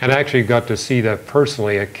 And I actually got to see that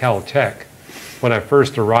personally at Caltech. When I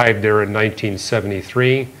first arrived there in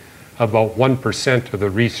 1973, about 1% of the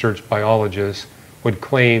research biologists would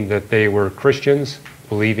claim that they were Christians,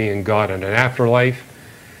 believing in God and an afterlife.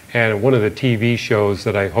 And in one of the TV shows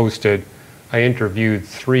that I hosted, I interviewed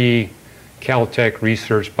 3 Caltech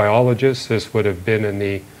research biologists. This would have been in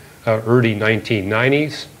the early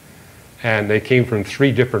 1990s. And they came from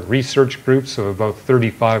 3 different research groups of about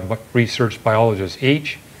 35 research biologists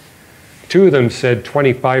each. 2 of them said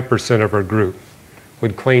 25% of our group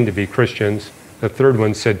would claim to be Christians. The third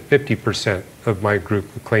one said 50% of my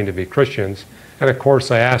group would claim to be Christians. And of course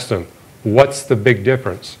I asked them, what's the big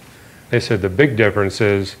difference? They said the big difference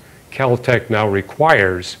is Caltech now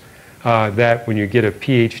requires that when you get a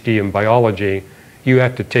PhD in biology, you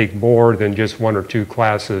have to take more than just 1 or 2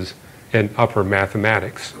 classes in upper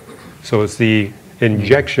mathematics. So it's the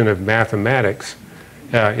injection of mathematics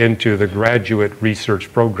into the graduate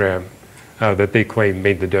research program that they claim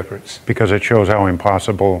made the difference. Because it shows how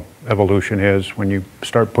impossible evolution is when you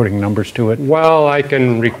start putting numbers to it? Well, back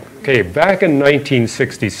in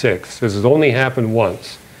 1966, this has only happened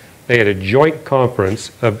once. They had a joint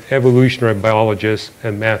conference of evolutionary biologists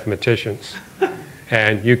and mathematicians.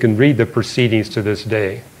 And you can read the proceedings to this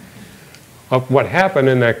day. What happened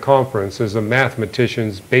in that conference is the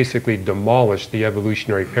mathematicians basically demolished the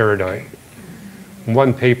evolutionary paradigm,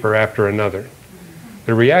 one paper after another.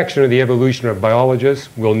 The reaction of the evolutionary biologists,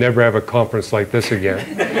 we'll never have a conference like this again.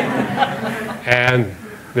 And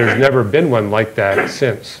there's never been one like that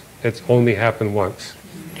since. It's only happened once.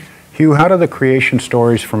 Hugh, how do the creation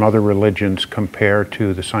stories from other religions compare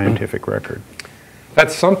to the scientific record?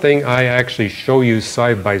 That's something I actually show you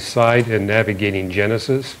side by side in Navigating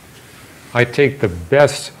Genesis. I take the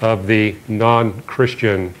best of the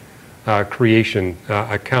non-Christian creation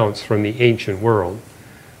accounts from the ancient world,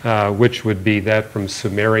 which would be that from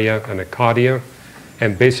Sumeria and Akkadian,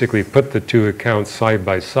 and basically put the two accounts side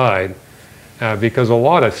by side, because a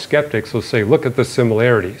lot of skeptics will say, look at the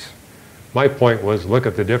similarities. My point was, look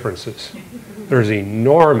at the differences. There's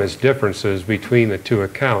enormous differences between the two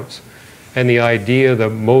accounts, and the idea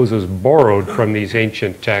that Moses borrowed from these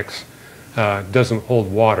ancient texts doesn't hold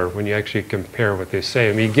water when you actually compare what they say.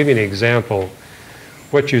 I mean, give you an example.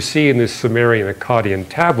 What you see in the Sumerian Akkadian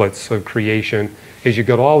tablets of creation is you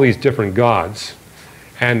got all these different gods,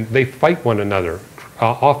 and they fight one another.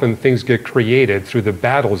 Often things get created through the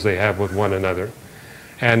battles they have with one another.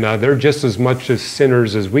 And they're just as much as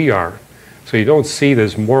sinners as we are. So you don't see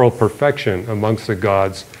this moral perfection amongst the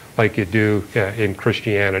gods like you do in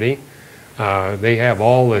Christianity. They have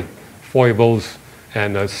all the foibles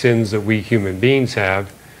and sins that we human beings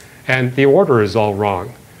have, and the order is all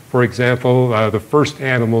wrong. For example, the first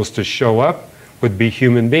animals to show up would be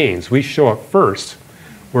human beings. We show up first,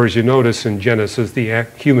 whereas you notice in Genesis the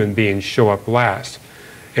human beings show up last.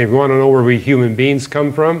 And if you want to know where we human beings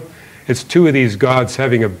come from, it's two of these gods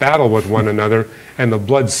having a battle with one another, and the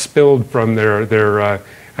blood spilled from their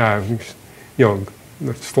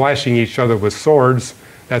slashing each other with swords.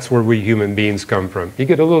 That's where we human beings come from. You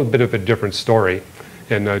get a little bit of a different story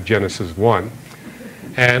in Genesis 1.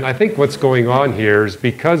 And I think what's going on here is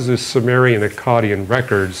because the Sumerian Akkadian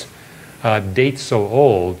records date so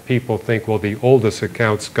old, people think, well, the oldest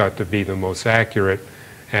accounts got to be the most accurate.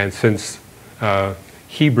 And since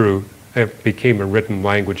Hebrew became a written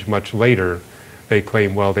language much later, they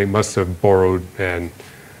claim, well, they must have borrowed and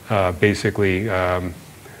basically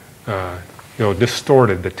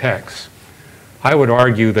distorted the text. I would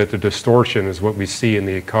argue that the distortion is what we see in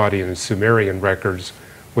the Akkadian and Sumerian records,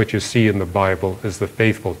 which you see in the Bible as the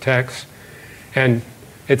faithful text. And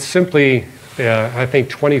it's simply, I think,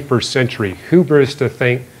 21st century hubris to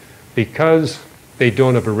think because they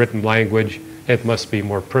don't have a written language, it must be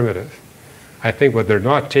more primitive. I think what they're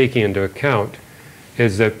not taking into account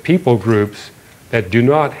is that people groups that do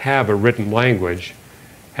not have a written language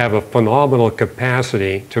have a phenomenal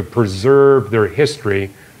capacity to preserve their history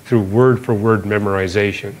through word-for-word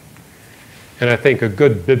memorization. And I think a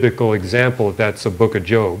good biblical example of that's the book of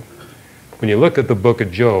Job. When you look at the book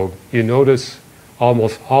of Job, you notice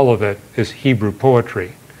almost all of it is Hebrew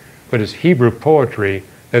poetry. But it's Hebrew poetry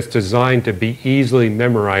that's designed to be easily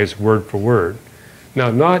memorized word for word.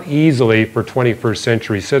 Now, not easily for 21st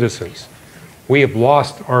century citizens. We have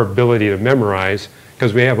lost our ability to memorize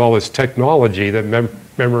because we have all this technology that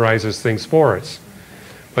memorizes things for us.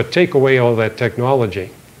 But take away all that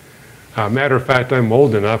technology. Matter of fact, I'm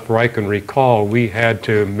old enough where I can recall we had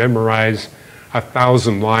to memorize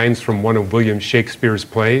 1,000 lines from one of William Shakespeare's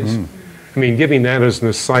plays. I mean, giving that as an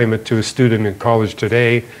assignment to a student in college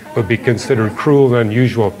today would be considered cruel and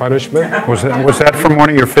unusual punishment. Was that from one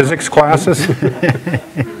of your physics classes?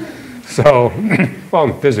 So, well,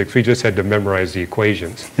 in physics, we just had to memorize the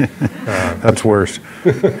equations. That's worse.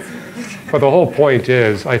 But the whole point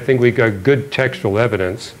is, I think we got good textual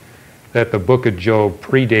evidence that the book of Job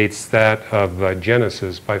predates that of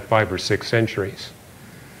Genesis by 5 or 6 centuries.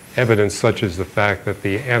 Evidence such as the fact that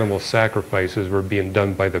the animal sacrifices were being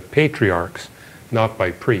done by the patriarchs, not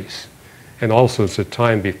by priests. And also it's a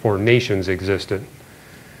time before nations existed.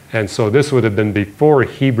 And so this would have been before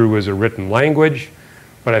Hebrew was a written language,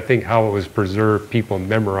 but I think how it was preserved, people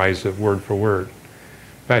memorized it word for word.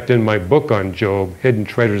 In fact, in my book on Job, Hidden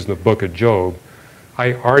Treasures in the Book of Job,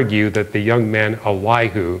 I argue that the young man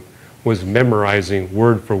Elihu was memorizing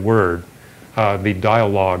word for word the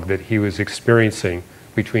dialogue that he was experiencing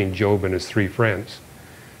between Job and his 3 friends.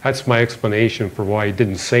 That's my explanation for why he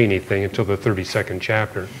didn't say anything until the 32nd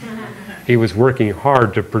chapter. He was working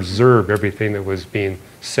hard to preserve everything that was being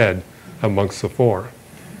said amongst the 4.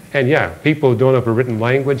 And yeah, people who don't have a written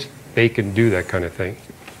language, they can do that kind of thing.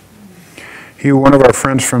 Hugh, one of our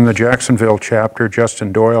friends from the Jacksonville chapter,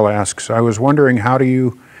 Justin Doyle, asks, I was wondering, how do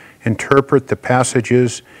you interpret the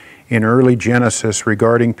passages in early Genesis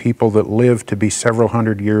regarding people that lived to be several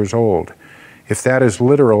hundred years old? If that is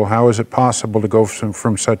literal, how is it possible to go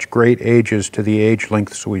from such great ages to the age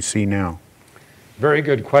lengths we see now? Very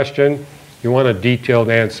good question. You want a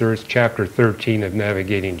detailed answer, it's chapter 13 of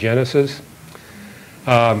Navigating Genesis.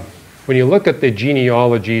 When you look at the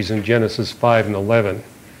genealogies in Genesis 5 and 11,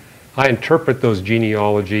 I interpret those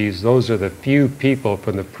genealogies, those are the few people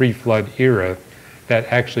from the pre-flood era that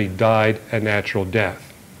actually died a natural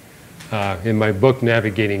death. In my book,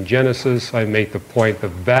 Navigating Genesis, I make the point the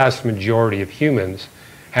vast majority of humans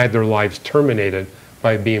had their lives terminated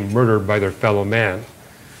by being murdered by their fellow man.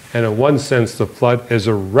 And in one sense, the flood is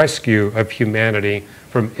a rescue of humanity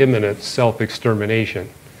from imminent self-extermination.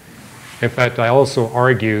 In fact, I also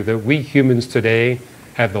argue that we humans today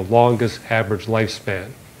have the longest average lifespan,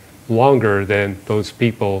 longer than those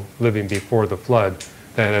people living before the flood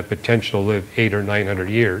that have potential to live 800 or 900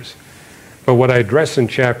 years. But what I address in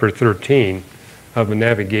chapter 13 of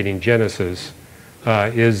Navigating Genesis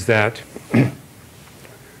is that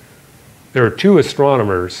there are two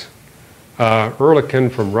astronomers,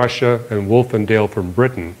 Ehrlichen from Russia and Wolfendale from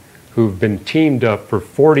Britain, who've been teamed up for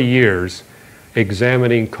 40 years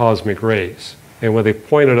examining cosmic rays. And what they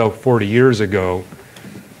pointed out 40 years ago,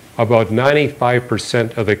 about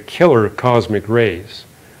 95% of the killer cosmic rays,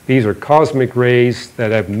 these are cosmic rays that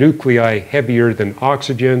have nuclei heavier than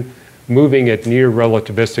oxygen, moving at near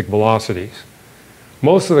relativistic velocities.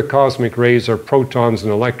 Most of the cosmic rays are protons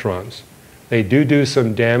and electrons. They do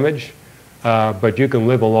some damage, but you can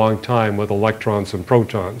live a long time with electrons and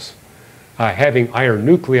protons. Having iron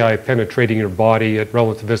nuclei penetrating your body at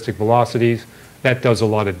relativistic velocities, that does a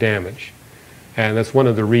lot of damage. And that's one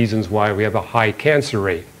of the reasons why we have a high cancer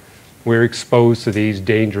rate. We're exposed to these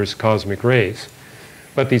dangerous cosmic rays.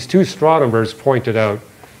 But these two astronomers pointed out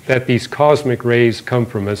that these cosmic rays come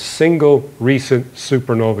from a single recent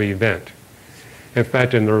supernova event. In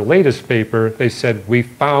fact, in their latest paper, they said, we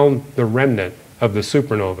found the remnant of the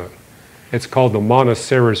supernova. It's called the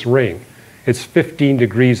Monoceros ring. It's 15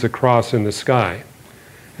 degrees across in the sky.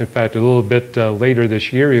 In fact, a little bit later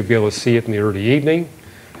this year, you'll be able to see it in the early evening,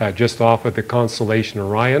 just off of the constellation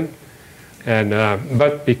Orion.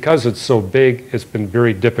 But because it's so big, it's been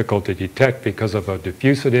very difficult to detect because of how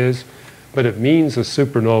diffuse it is. But it means a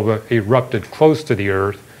supernova erupted close to the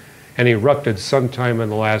Earth and erupted sometime in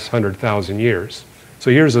the last 100,000 years. So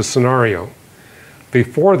here's a scenario.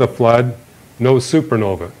 Before the flood, no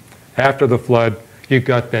supernova. After the flood, you've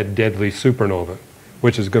got that deadly supernova,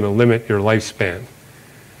 which is going to limit your lifespan.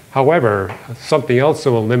 However, something else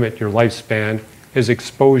that will limit your lifespan is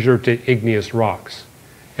exposure to igneous rocks.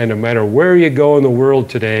 And no matter where you go in the world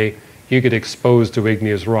today, you get exposed to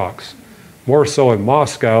igneous rocks. More so in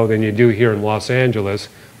Moscow than you do here in Los Angeles.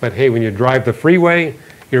 But hey, when you drive the freeway,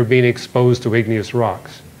 you're being exposed to igneous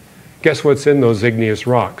rocks. Guess what's in those igneous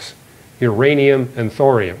rocks? Uranium and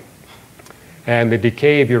thorium. And the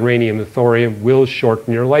decay of uranium and thorium will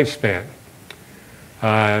shorten your lifespan.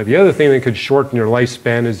 The other thing that could shorten your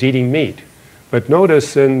lifespan is eating meat. But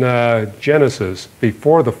notice in Genesis,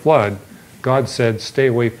 before the flood, God said, stay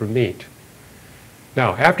away from meat.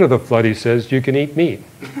 Now, after the flood, he says, you can eat meat.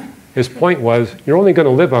 His point was, you're only going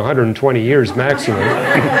to live 120 years maximum.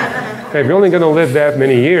 If you're only going to live that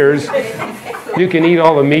many years, you can eat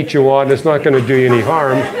all the meat you want. It's not going to do you any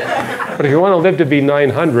harm. But if you want to live to be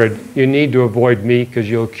 900, you need to avoid meat because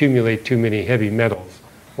you'll accumulate too many heavy metals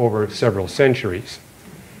over several centuries.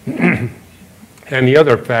 And the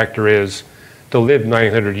other factor is, to live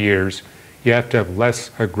 900 years, you have to have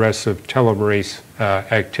less aggressive telomerase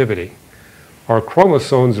activity. Our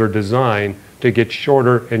chromosomes are designed to get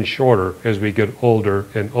shorter and shorter as we get older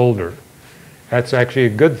and older. That's actually a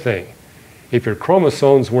good thing. If your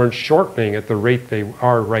chromosomes weren't shortening at the rate they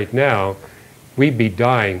are right now, we'd be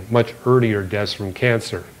dying much earlier deaths from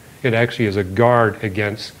cancer. It actually is a guard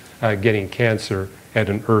against getting cancer at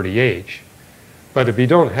an early age. But if you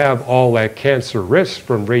don't have all that cancer risk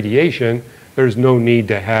from radiation, there's no need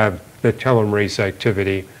to have the telomerase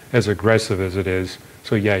activity as aggressive as it is.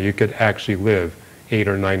 So yeah, you could actually live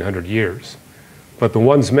 800 or 900 years. But the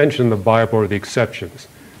ones mentioned in the Bible are the exceptions.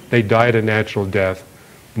 They died a natural death.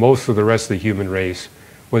 Most of the rest of the human race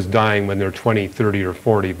was dying when they're 20, 30, or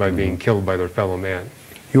 40 by being killed by their fellow man.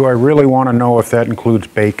 I really want to know if that includes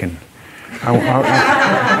bacon.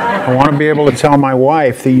 I want to be able to tell my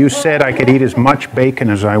wife that you said I could eat as much bacon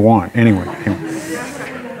as I want. Anyway.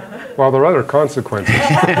 Well, there are other consequences.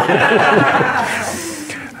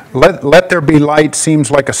 Let there be light seems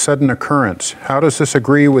like a sudden occurrence. How does this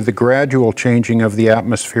agree with the gradual changing of the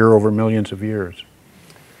atmosphere over millions of years?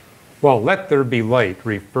 Well, let there be light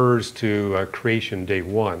refers to creation day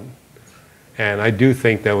one. And I do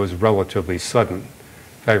think that was relatively sudden.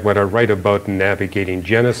 In fact, what I write about in Navigating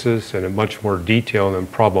Genesis and in much more detail than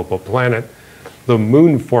Probable Planet, the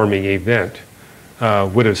moon forming event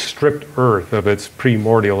would have stripped Earth of its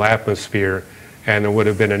primordial atmosphere, and there would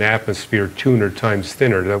have been an atmosphere 200 times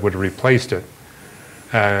thinner that would have replaced it.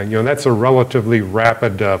 That's a relatively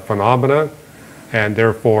rapid phenomena, and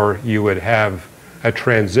therefore you would have a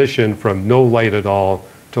transition from no light at all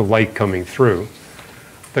to light coming through.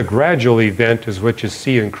 The gradual event is what you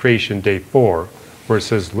see in Creation Day 4, where it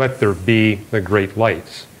says, "Let there be the great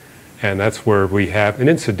lights." And that's where we have, and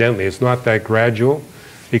incidentally, it's not that gradual,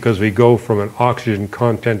 because we go from an oxygen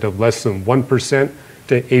content of less than 1%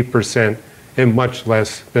 to 8% in much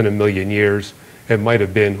less than 1,000,000 years. It might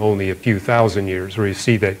have been only a few thousand years where you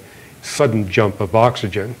see that sudden jump of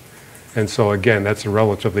oxygen. And so again, that's a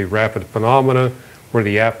relatively rapid phenomena where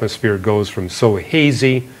the atmosphere goes from so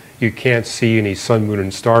hazy you can't see any sun, moon,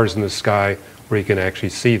 and stars in the sky where you can actually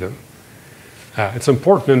see them. It's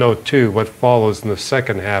important to note too what follows in the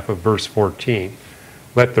second half of verse 14.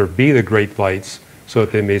 "Let there be the great lights, so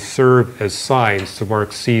that they may serve as signs to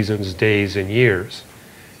mark seasons, days, and years."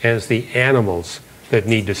 And it's the animals that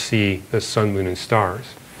need to see the sun, moon, and stars.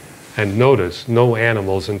 And notice, no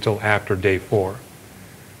animals until after day 4.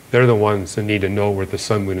 They're the ones that need to know where the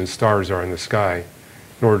sun, moon, and stars are in the sky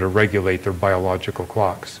in order to regulate their biological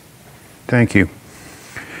clocks. Thank you.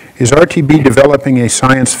 Is RTB developing a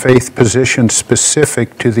science-faith position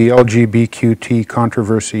specific to the LGBTQ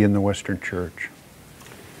controversy in the Western Church?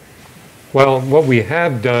 Well, what we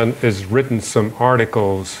have done is written some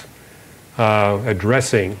articles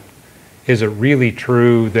addressing, is it really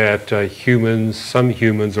true that some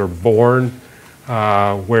humans are born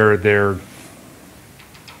where they're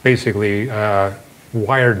basically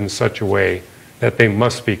wired in such a way that they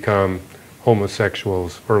must become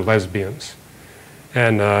homosexuals or lesbians?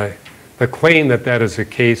 And the claim that that is the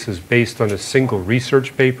case is based on a single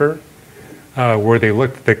research paper where they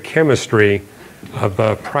looked at the chemistry of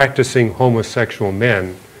practicing homosexual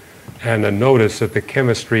men and noticed that the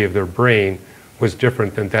chemistry of their brain was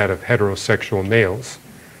different than that of heterosexual males.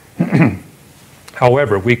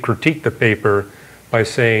 However, we critiqued the paper by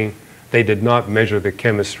saying they did not measure the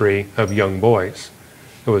chemistry of young boys.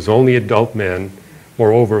 It was only adult men.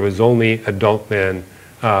 Moreover, it was only adult men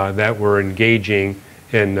that were engaging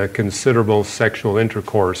in considerable sexual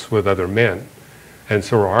intercourse with other men. And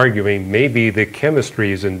so we're arguing maybe the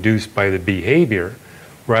chemistry is induced by the behavior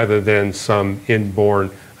rather than some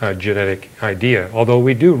inborn genetic idea. Although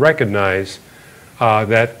we do recognize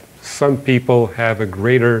that some people have a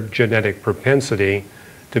greater genetic propensity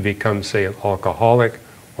to become, say, an alcoholic,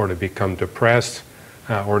 or to become depressed,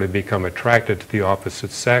 or to become attracted to the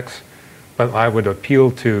opposite sex. But I would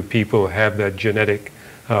appeal to people who have that genetic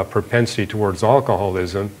propensity towards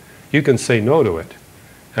alcoholism. You can say no to it.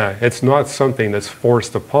 It's not something that's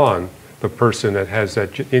forced upon the person that has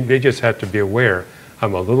that. They just have to be aware,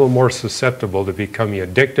 I'm a little more susceptible to becoming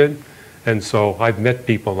addicted. And so I've met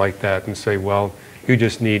people like that and say, well, you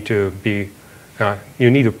just need to be, you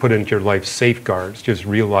need to put into your life safeguards, just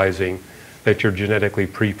realizing that you're genetically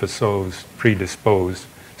predisposed.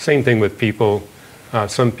 Same thing with people.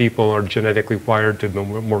 Some people are genetically wired to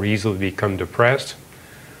more easily become depressed.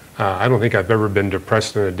 I don't think I've ever been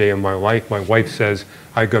depressed in a day in my life. My wife says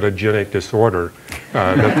I got a genetic disorder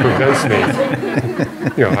that prevents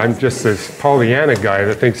me. I'm just this Pollyanna guy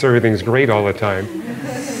that thinks everything's great all the time.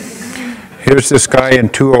 Here's this guy in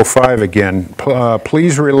 205 again.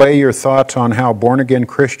 Please relay your thoughts on how born-again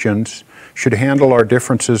Christians should handle our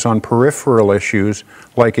differences on peripheral issues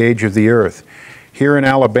like age of the earth. Here in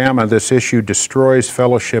Alabama, this issue destroys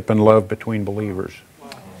fellowship and love between believers.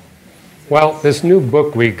 Well, this new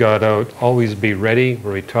book we got out, Always Be Ready,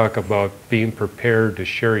 where we talk about being prepared to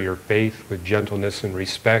share your faith with gentleness and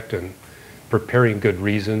respect, and preparing good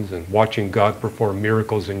reasons, and watching God perform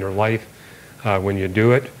miracles in your life when you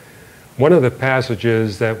do it. One of the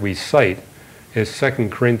passages that we cite is 2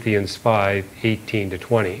 Corinthians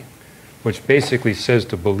 5:18-20, which basically says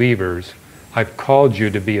to believers, I've called you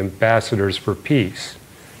to be ambassadors for peace,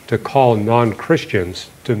 to call non-Christians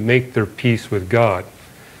to make their peace with God.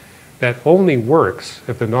 That only works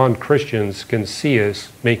if the non-Christians can see us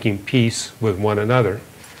making peace with one another.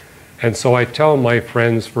 And so I tell my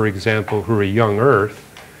friends, for example, who are young earth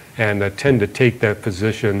and tend to take that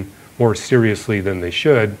position more seriously than they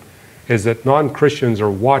should, is that non-Christians are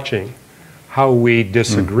watching how we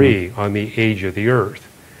disagree on the age of the earth.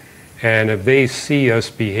 And if they see us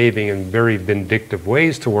behaving in very vindictive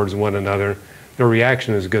ways towards one another, their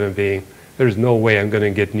reaction is going to be, there's no way I'm going to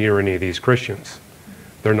get near any of these Christians.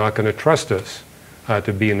 They're not going to trust us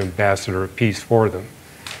to be an ambassador of peace for them.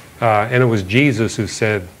 And it was Jesus who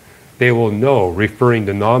said, they will know, referring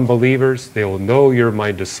to non-believers, they will know you're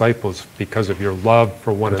my disciples because of your love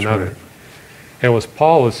for one another. Right. And as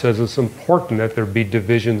Paul says, it's important that there be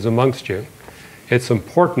divisions amongst you. It's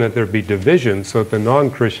important that there be divisions so that the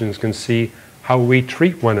non-Christians can see how we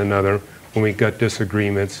treat one another when we got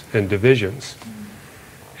disagreements and divisions.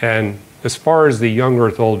 And as far as the young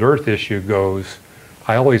earth, old earth issue goes,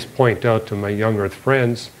 I always point out to my young earth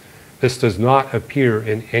friends, this does not appear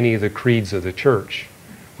in any of the creeds of the church,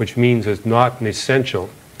 which means it's not an essential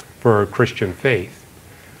for our Christian faith.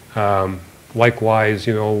 Likewise,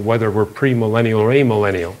 whether we're premillennial or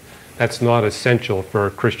amillennial, that's not essential for our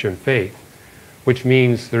Christian faith, which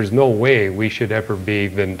means there's no way we should ever be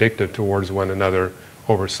vindictive towards one another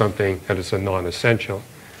over something that is a non-essential.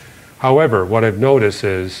 However, what I've noticed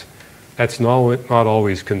is that's not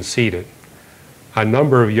always conceded. A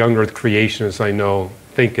number of young earth creationists I know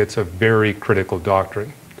think it's a very critical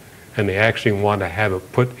doctrine, and they actually want to have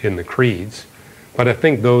it put in the creeds. But I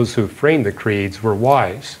think those who framed the creeds were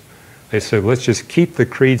wise. They said, let's just keep the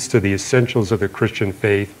creeds to the essentials of the Christian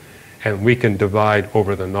faith, and we can divide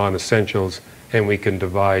over the non-essentials, and we can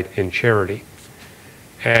divide in charity.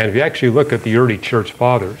 And if you actually look at the early church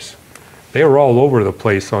fathers, they were all over the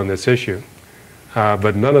place on this issue,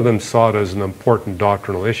 but none of them saw it as an important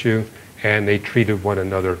doctrinal issue, and they treated one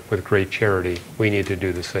another with great charity. We need to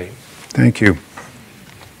do the same. Thank you.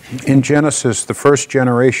 In Genesis, the first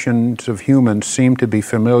generations of humans seem to be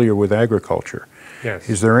familiar with agriculture. Yes.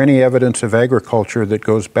 Is there any evidence of agriculture that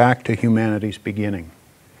goes back to humanity's beginning?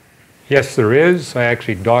 Yes, there is. I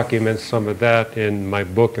actually document some of that in my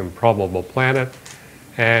book, Improbable Planet,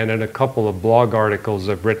 and in a couple of blog articles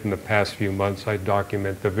I've written the past few months, I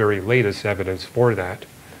document the very latest evidence for that.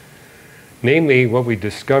 Namely, what we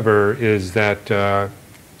discover is that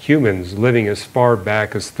humans living as far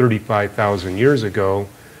back as 35,000 years ago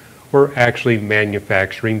were actually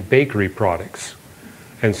manufacturing bakery products.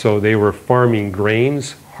 And so they were farming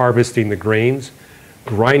grains, harvesting the grains,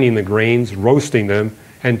 grinding the grains, roasting them,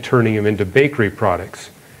 and turning them into bakery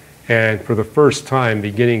products. And for the first time,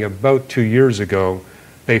 beginning about 2 years ago,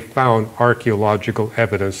 they found archaeological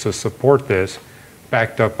evidence to support this,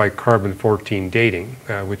 backed up by carbon-14 dating,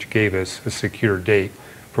 which gave us a secure date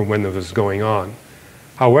from when this was going on.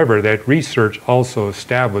 However, that research also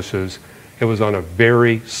establishes it was on a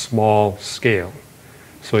very small scale.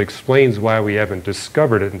 So it explains why we haven't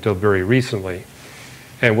discovered it until very recently.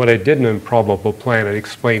 And what I did in Improbable Planet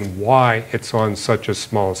explained why it's on such a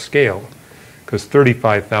small scale. Because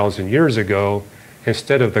 35,000 years ago,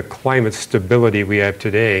 instead of the climate stability we have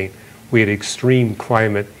today, we had extreme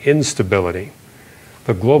climate instability.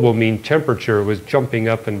 The global mean temperature was jumping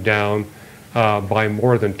up and down by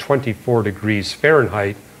more than 24 degrees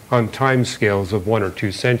Fahrenheit on time scales of 1 or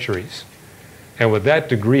 2 centuries. And with that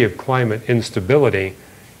degree of climate instability,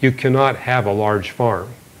 you cannot have a large farm.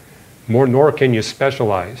 Nor can you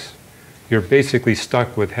specialize. You're basically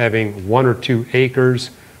stuck with having 1 or 2 acres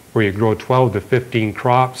where you grow 12 to 15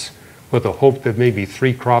 crops with the hope that maybe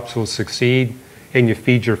 3 crops will succeed, and you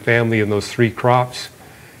feed your family in those 3 crops.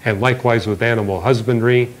 And likewise with animal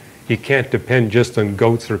husbandry, you can't depend just on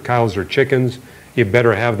goats or cows or chickens. You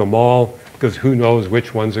better have them all, because who knows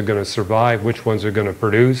which ones are going to survive, which ones are going to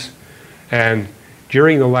produce. And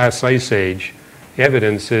during the last ice age,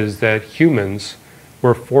 evidence is that humans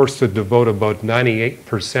were forced to devote about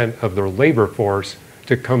 98% of their labor force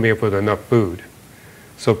to coming up with enough food.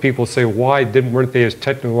 So people say, why weren't they as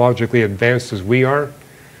technologically advanced as we are?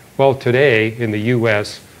 Well, today in the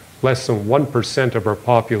US, less than 1% of our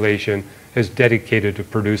population is dedicated to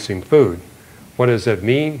producing food. What does that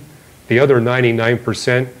mean? The other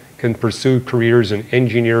 99% can pursue careers in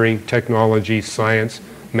engineering, technology, science,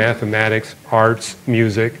 mathematics, arts,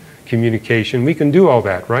 music, communication. We can do all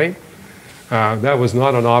that, right? That was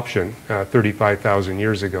not an option 35,000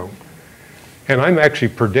 years ago. And I'm actually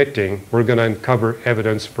predicting we're going to uncover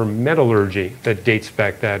evidence for metallurgy that dates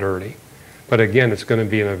back that early. But again, it's going to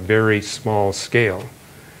be in a very small scale,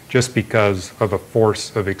 just because of the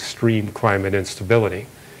force of extreme climate instability.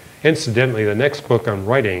 Incidentally, the next book I'm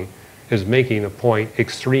writing is making the point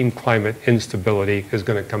extreme climate instability is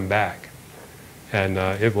going to come back. And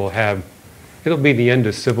it'll be the end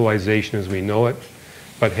of civilization as we know it.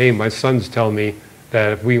 But hey, my sons tell me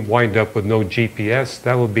that if we wind up with no GPS,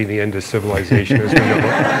 that will be the end of civilization as we know it.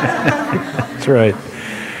 That's right.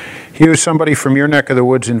 Hugh, somebody from your neck of the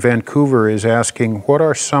woods in Vancouver is asking, what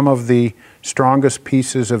are some of the strongest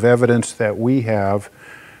pieces of evidence that we have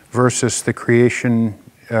versus the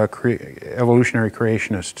evolutionary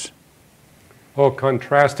creationists? Oh,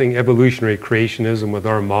 contrasting evolutionary creationism with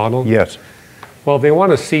our model? Yes. Well, they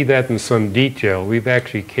want to see that in some detail. We've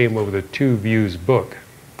actually came up with a 2 views book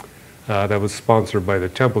that was sponsored by the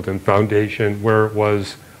Templeton Foundation, where it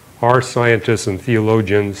was our scientists and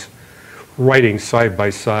theologians writing side by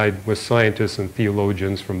side with scientists and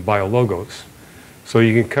theologians from BioLogos. So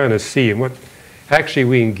you can kind of see, and what actually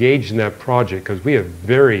we engaged in that project because we have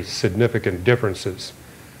very significant differences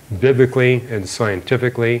biblically and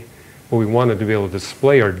scientifically, but we wanted to be able to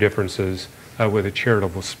display our differences with a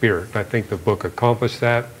charitable spirit. I think the book accomplished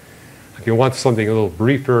that. If you want something a little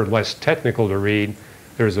briefer, less technical to read,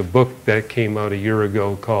 there's a book that came out a year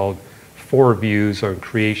ago called 4 Views on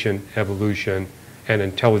Creation, Evolution, and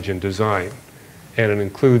Intelligent Design. And it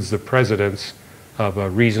includes the presidents of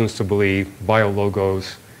Reasons to Believe,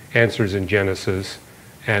 BioLogos, Answers in Genesis,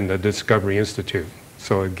 and the Discovery Institute.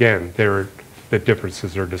 So again, there the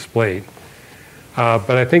differences are displayed.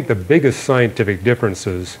 But I think the biggest scientific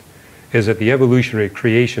differences is that the evolutionary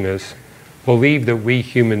creationists believe that we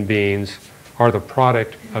human beings are the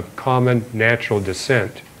product of common natural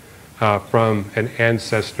descent from an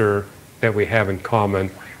ancestor that we have in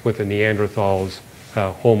common with the Neanderthals,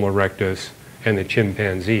 Homo erectus, and the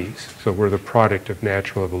chimpanzees. So we're the product of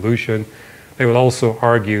natural evolution. They would also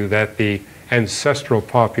argue that the ancestral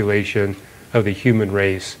population of the human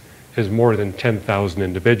race is more than 10,000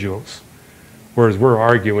 individuals. Whereas we're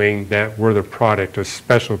arguing that we're the product of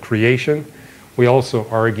special creation. We also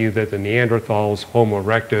argue that the Neanderthals, Homo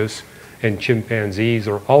erectus, and chimpanzees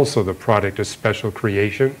are also the product of special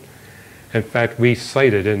creation. In fact, we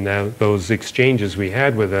cited in those exchanges we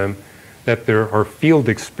had with them that there are field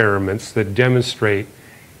experiments that demonstrate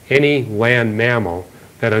any land mammal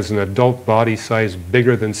that has an adult body size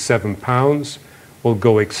bigger than 7 pounds will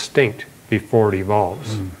go extinct before it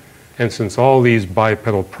evolves. And since all these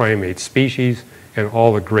bipedal primate species and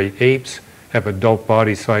all the great apes have adult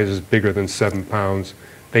body sizes bigger than 7 pounds,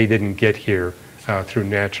 they didn't get here through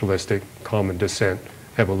naturalistic common descent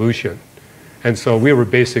evolution. And so we were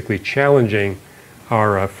basically challenging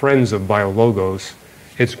our friends of BioLogos.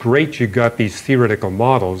 It's great you got these theoretical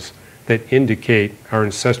models that indicate our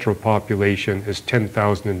ancestral population is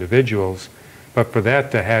 10,000 individuals, but for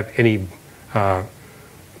that to have any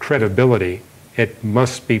credibility, it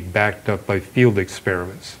must be backed up by field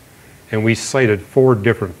experiments. And we cited 4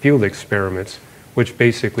 different field experiments which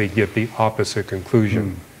basically give the opposite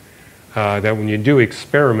conclusion. That when you do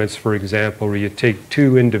experiments, for example, where you take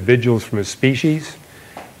 2 individuals from a species,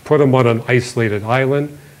 put them on an isolated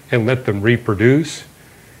island, and let them reproduce,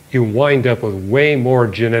 you wind up with way more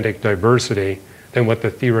genetic diversity than what the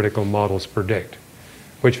theoretical models predict.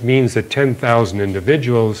 Which means that 10,000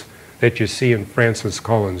 individuals that you see in Francis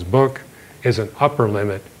Collins' book is an upper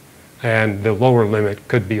limit, and the lower limit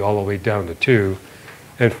could be all the way down to 2.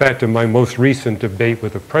 In fact, in my most recent debate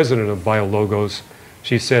with the president of BioLogos,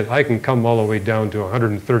 she said, I can come all the way down to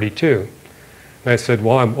 132. And I said,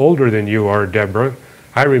 well, I'm older than you are, Deborah.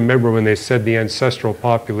 I remember when they said the ancestral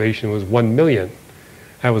population was 1 million.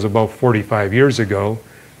 That was about 45 years ago.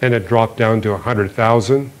 Then it dropped down to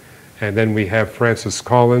 100,000. And then we have Francis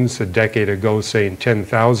Collins a decade ago saying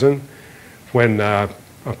 10,000. When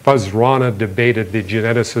Fuzz Rana debated the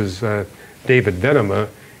geneticist David Venema,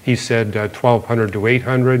 he said 1,200 to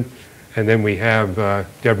 800. And then we have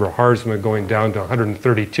Deborah Harzma going down to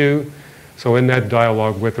 132. So in that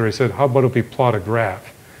dialogue with her, I said, how about if we plot a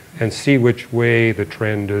graph and see which way the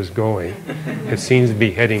trend is going? It seems to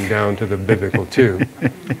be heading down to the biblical 2.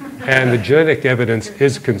 And the genetic evidence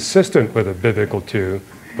is consistent with a biblical 2,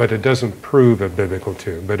 but it doesn't prove a biblical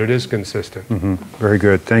 2, but it is consistent. Very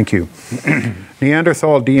good, thank you.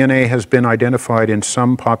 Neanderthal DNA has been identified in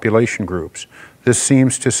some population groups. This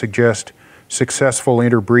seems to suggest successful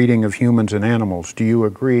interbreeding of humans and animals. Do you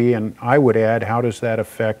agree? And I would add, how does that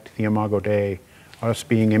affect the Imago Dei, us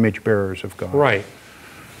being image bearers of God? Right.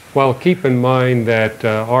 Well, keep in mind that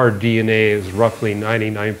our DNA is roughly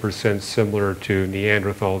 99% similar to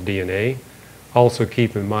Neanderthal DNA. Also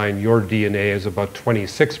keep in mind your DNA is about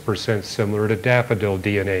 26% similar to daffodil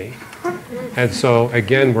DNA. And so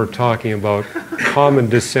again, we're talking about common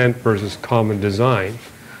descent versus common design.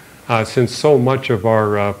 Since so much of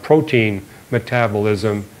our protein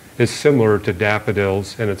metabolism is similar to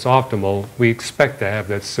daffodils and it's optimal, we expect to have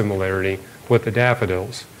that similarity with the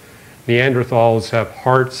daffodils. Neanderthals have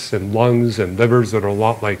hearts and lungs and livers that are a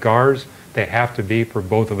lot like ours. They have to be for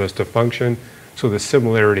both of us to function. So the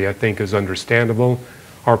similarity, I think, is understandable.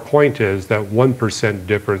 Our point is that 1%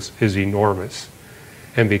 difference is enormous.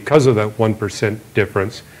 And because of that 1%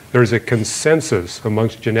 difference, there's a consensus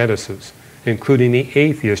amongst geneticists, including the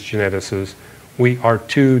atheist geneticists, we are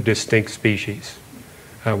 2 distinct species.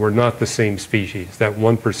 We're not the same species. That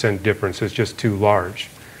 1% difference is just too large.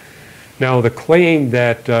 Now, the claim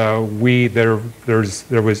that there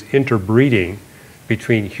was interbreeding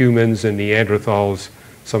between humans and Neanderthals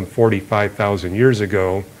some 45,000 years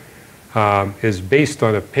ago is based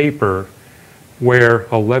on a paper where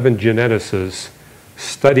 11 geneticists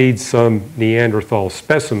studied some Neanderthal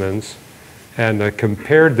specimens and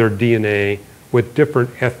compared their DNA with different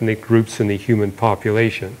ethnic groups in the human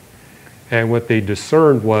population. And what they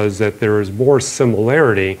discerned was that there is more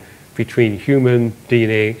similarity between human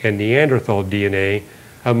DNA and Neanderthal DNA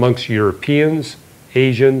amongst Europeans,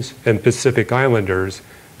 Asians, and Pacific Islanders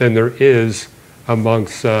than there is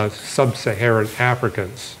amongst sub-Saharan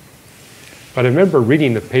Africans. But I remember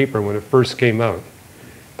reading the paper when it first came out.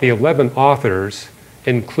 The 11 authors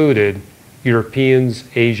included Europeans,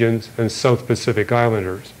 Asians, and South Pacific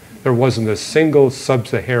Islanders. There wasn't a single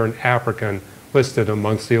sub-Saharan African listed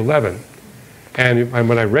amongst the 11. And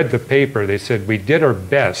when I read the paper, they said we did our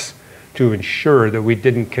best to ensure that we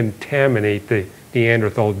didn't contaminate the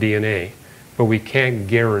Neanderthal DNA, but we can't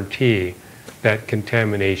guarantee that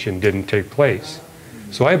contamination didn't take place.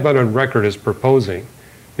 So I've been on record as proposing,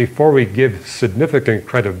 before we give significant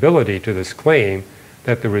credibility to this claim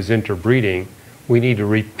that there was interbreeding, we need to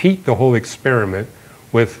repeat the whole experiment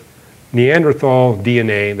with Neanderthal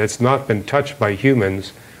DNA that's not been touched by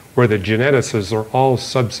humans, where the geneticists are all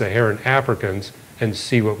sub-Saharan Africans, and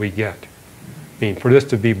see what we get. I mean, for this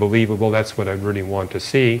to be believable, that's what I really want to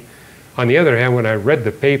see. On the other hand, when I read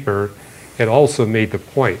the paper, it also made the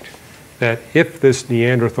point that if this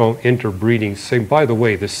Neanderthal interbreeding signal, by the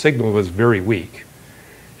way, the signal was very weak.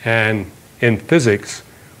 And in physics,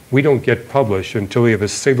 we don't get published until we have a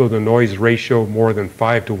signal-to-noise ratio more than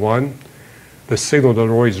 5 to 1. The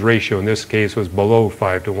signal-to-noise ratio in this case was below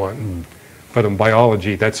 5 to 1. But in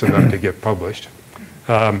biology, that's enough to get published.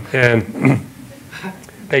 And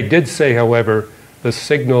they did say, however, the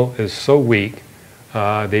signal is so weak,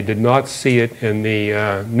 they did not see it in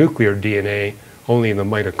the nuclear DNA, only in the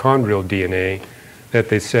mitochondrial DNA, that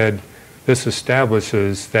they said this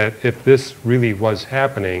establishes that if this really was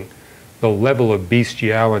happening, the level of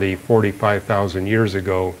bestiality 45,000 years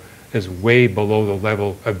ago is way below the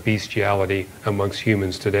level of bestiality amongst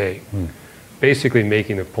humans today. Basically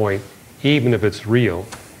making the point, even if it's real,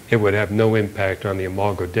 it would have no impact on the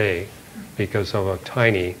Imago Dei because of how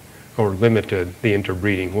tiny or limited the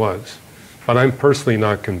interbreeding was. But I'm personally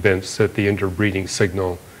not convinced that the interbreeding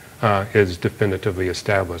signal is definitively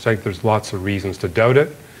established. I think there's lots of reasons to doubt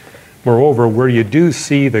it. Moreover, where you do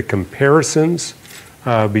see the comparisons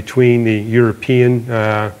between the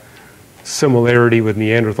European similarity with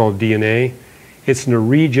Neanderthal DNA, it's in a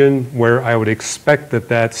region where I would expect that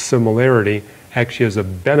that similarity actually has a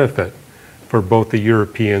benefit for both the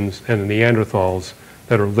Europeans and the Neanderthals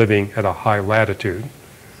that are living at a high latitude.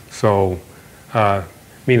 So, I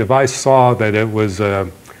mean, if I saw that it was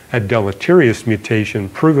a deleterious mutation,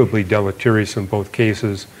 provably deleterious in both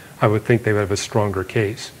cases, I would think they would have a stronger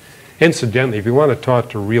case. Incidentally, if you want to talk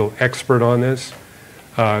to a real expert on this,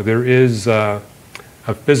 there is a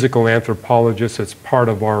physical anthropologist that's part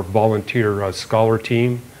of our volunteer scholar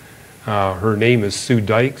team. Her name is Sue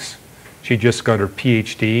Dykes. She just got her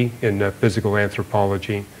PhD in physical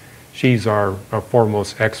anthropology. She's our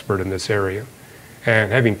foremost expert in this area.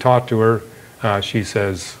 And having talked to her, she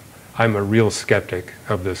says, I'm a real skeptic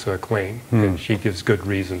of this claim. And she gives good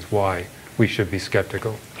reasons why we should be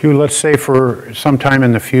skeptical. Hugh, let's say for some time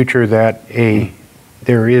in the future that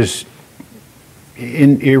there is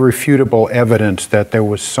irrefutable evidence that there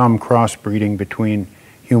was some crossbreeding between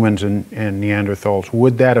humans and Neanderthals.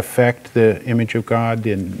 Would that affect the image of God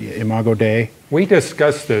in Imago Dei? We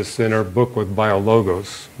discussed this in our book with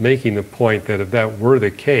Biologos, making the point that if that were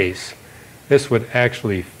the case, this would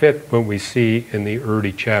actually fit what we see in the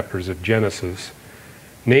early chapters of Genesis.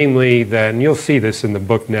 Namely that, and you'll see this in the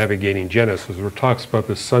book Navigating Genesis, where it talks about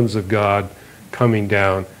the sons of God coming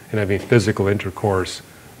down and having physical intercourse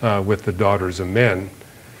with the daughters of men,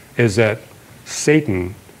 is that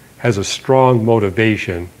Satan has a strong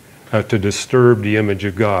motivation to disturb the image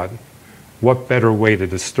of God. What better way to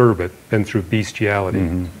disturb it than through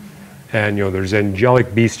bestiality? And you know, there's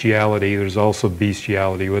angelic bestiality, there's also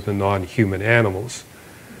bestiality with the non-human animals.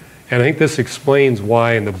 And I think this explains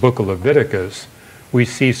why in the book of Leviticus we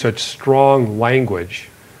see such strong language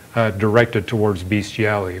directed towards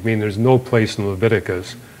bestiality. I mean, there's no place in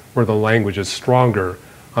Leviticus where the language is stronger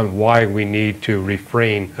on why we need to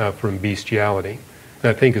refrain from bestiality. And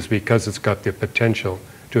I think it's because it's got the potential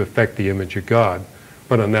to affect the image of God.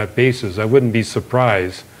 But on that basis, I wouldn't be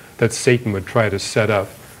surprised that Satan would try to set up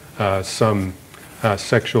some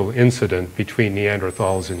sexual incident between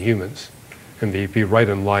Neanderthals and humans, and they'd be right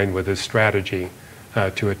in line with his strategy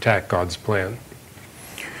to attack God's plan.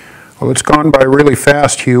 Well, it's gone by really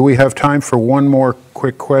fast, Hugh. We have time for one more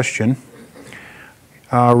quick question.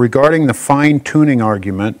 Regarding the fine-tuning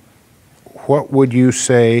argument, what would you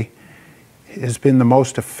say has been the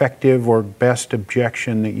most effective or best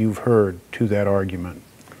objection that you've heard to that argument?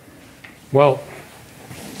 Well,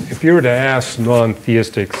 if you were to ask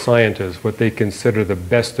non-theistic scientists what they consider the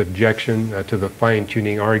best objection to the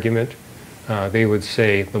fine-tuning argument, they would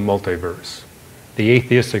say the multiverse, the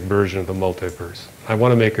atheistic version of the multiverse. I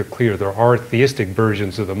want to make it clear there are theistic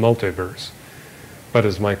versions of the multiverse, but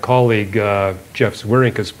as my colleague Jeff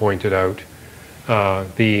Zwirink has pointed out,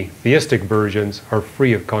 the theistic versions are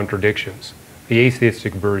free of contradictions. The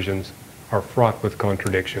atheistic versions are fraught with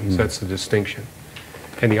contradictions. That's the distinction.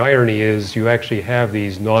 And the irony is you actually have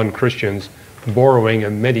these non-Christians borrowing a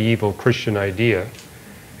medieval Christian idea.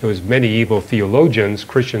 It was medieval theologians,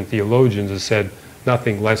 Christian theologians, that said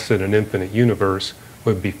nothing less than an infinite universe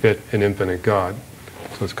would befit an infinite God.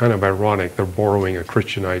 So it's kind of ironic they're borrowing a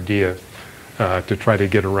Christian idea to try to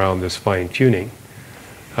get around this fine-tuning.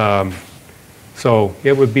 So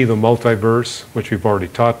it would be the multiverse, which we've already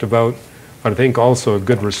talked about. But I think also a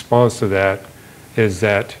good response to that is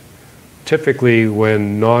that typically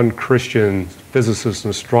when non-Christian physicists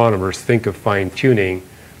and astronomers think of fine-tuning,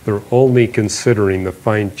 they're only considering the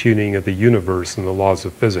fine-tuning of the universe and the laws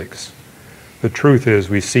of physics. The truth is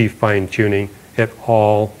we see fine-tuning at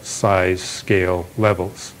all size scale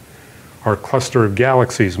levels. Our cluster of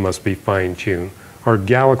galaxies must be fine-tuned. Our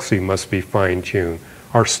galaxy must be fine-tuned.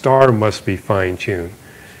 Our star must be fine-tuned.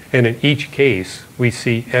 And in each case, we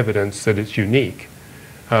see evidence that it's unique.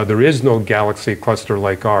 There is no galaxy cluster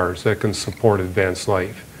like ours that can support advanced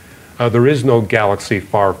life. There is no galaxy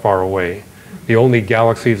far, far away. The only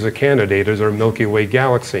galaxy as a candidate is our Milky Way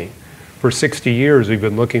galaxy. For 60 years, we've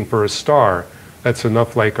been looking for a star that's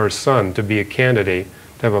enough like our sun to be a candidate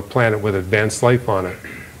to have a planet with advanced life on it.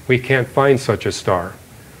 We can't find such a star.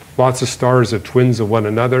 Lots of stars are twins of one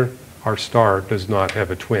another. Our star does not have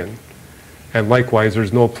a twin. And likewise,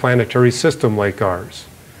 there's no planetary system like ours.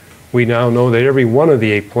 We now know that every one of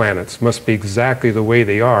the 8 planets must be exactly the way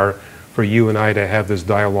they are for you and I to have this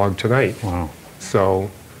dialogue tonight. Wow. So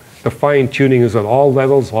the fine-tuning is at all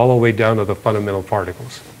levels, all the way down to the fundamental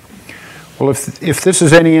particles. Well, if this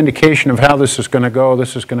is any indication of how this is going to go,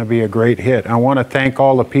 this is going to be a great hit. I want to thank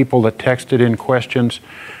all the people that texted in questions.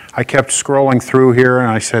 I kept scrolling through here and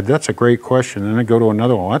I said, that's a great question. And then I go to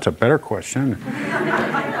another one, that's a better question.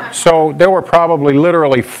 So there were probably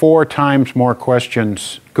literally 4 times more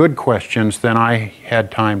questions, good questions, than I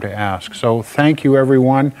had time to ask. So thank you,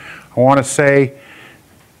 everyone. I want to say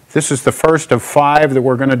this is the first of 5 that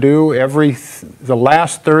we're going to do the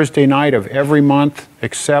last Thursday night of every month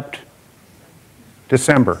except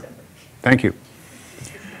December. Thank you.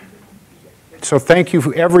 So thank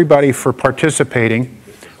you, everybody, for participating.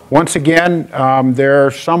 Once again,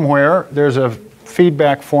 there's a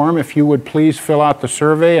feedback form. If you would please fill out the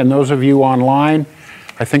survey, and those of you online,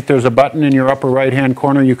 I think there's a button in your upper right-hand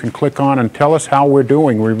corner you can click on and tell us how we're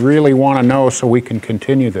doing. We really want to know so we can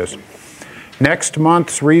continue this. Next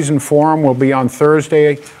month's Reason Forum will be on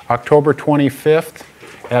Thursday, October 25th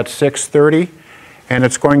at 6:30, and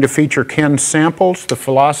it's going to feature Ken Samples, the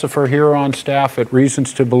philosopher here on staff at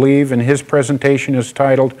Reasons to Believe, and his presentation is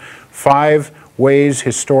titled 5 Ways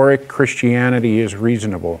Historic Christianity is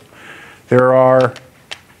Reasonable. There are,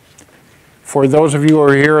 for those of you who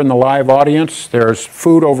are here in the live audience, there's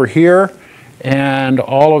food over here, and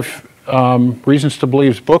all of Reasons to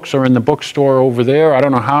Believe's books are in the bookstore over there. I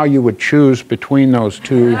don't know how you would choose between those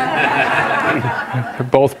two. They're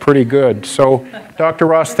both pretty good. So, Dr.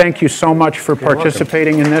 Ross, thank you so much for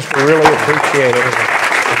participating in this. We really appreciate it.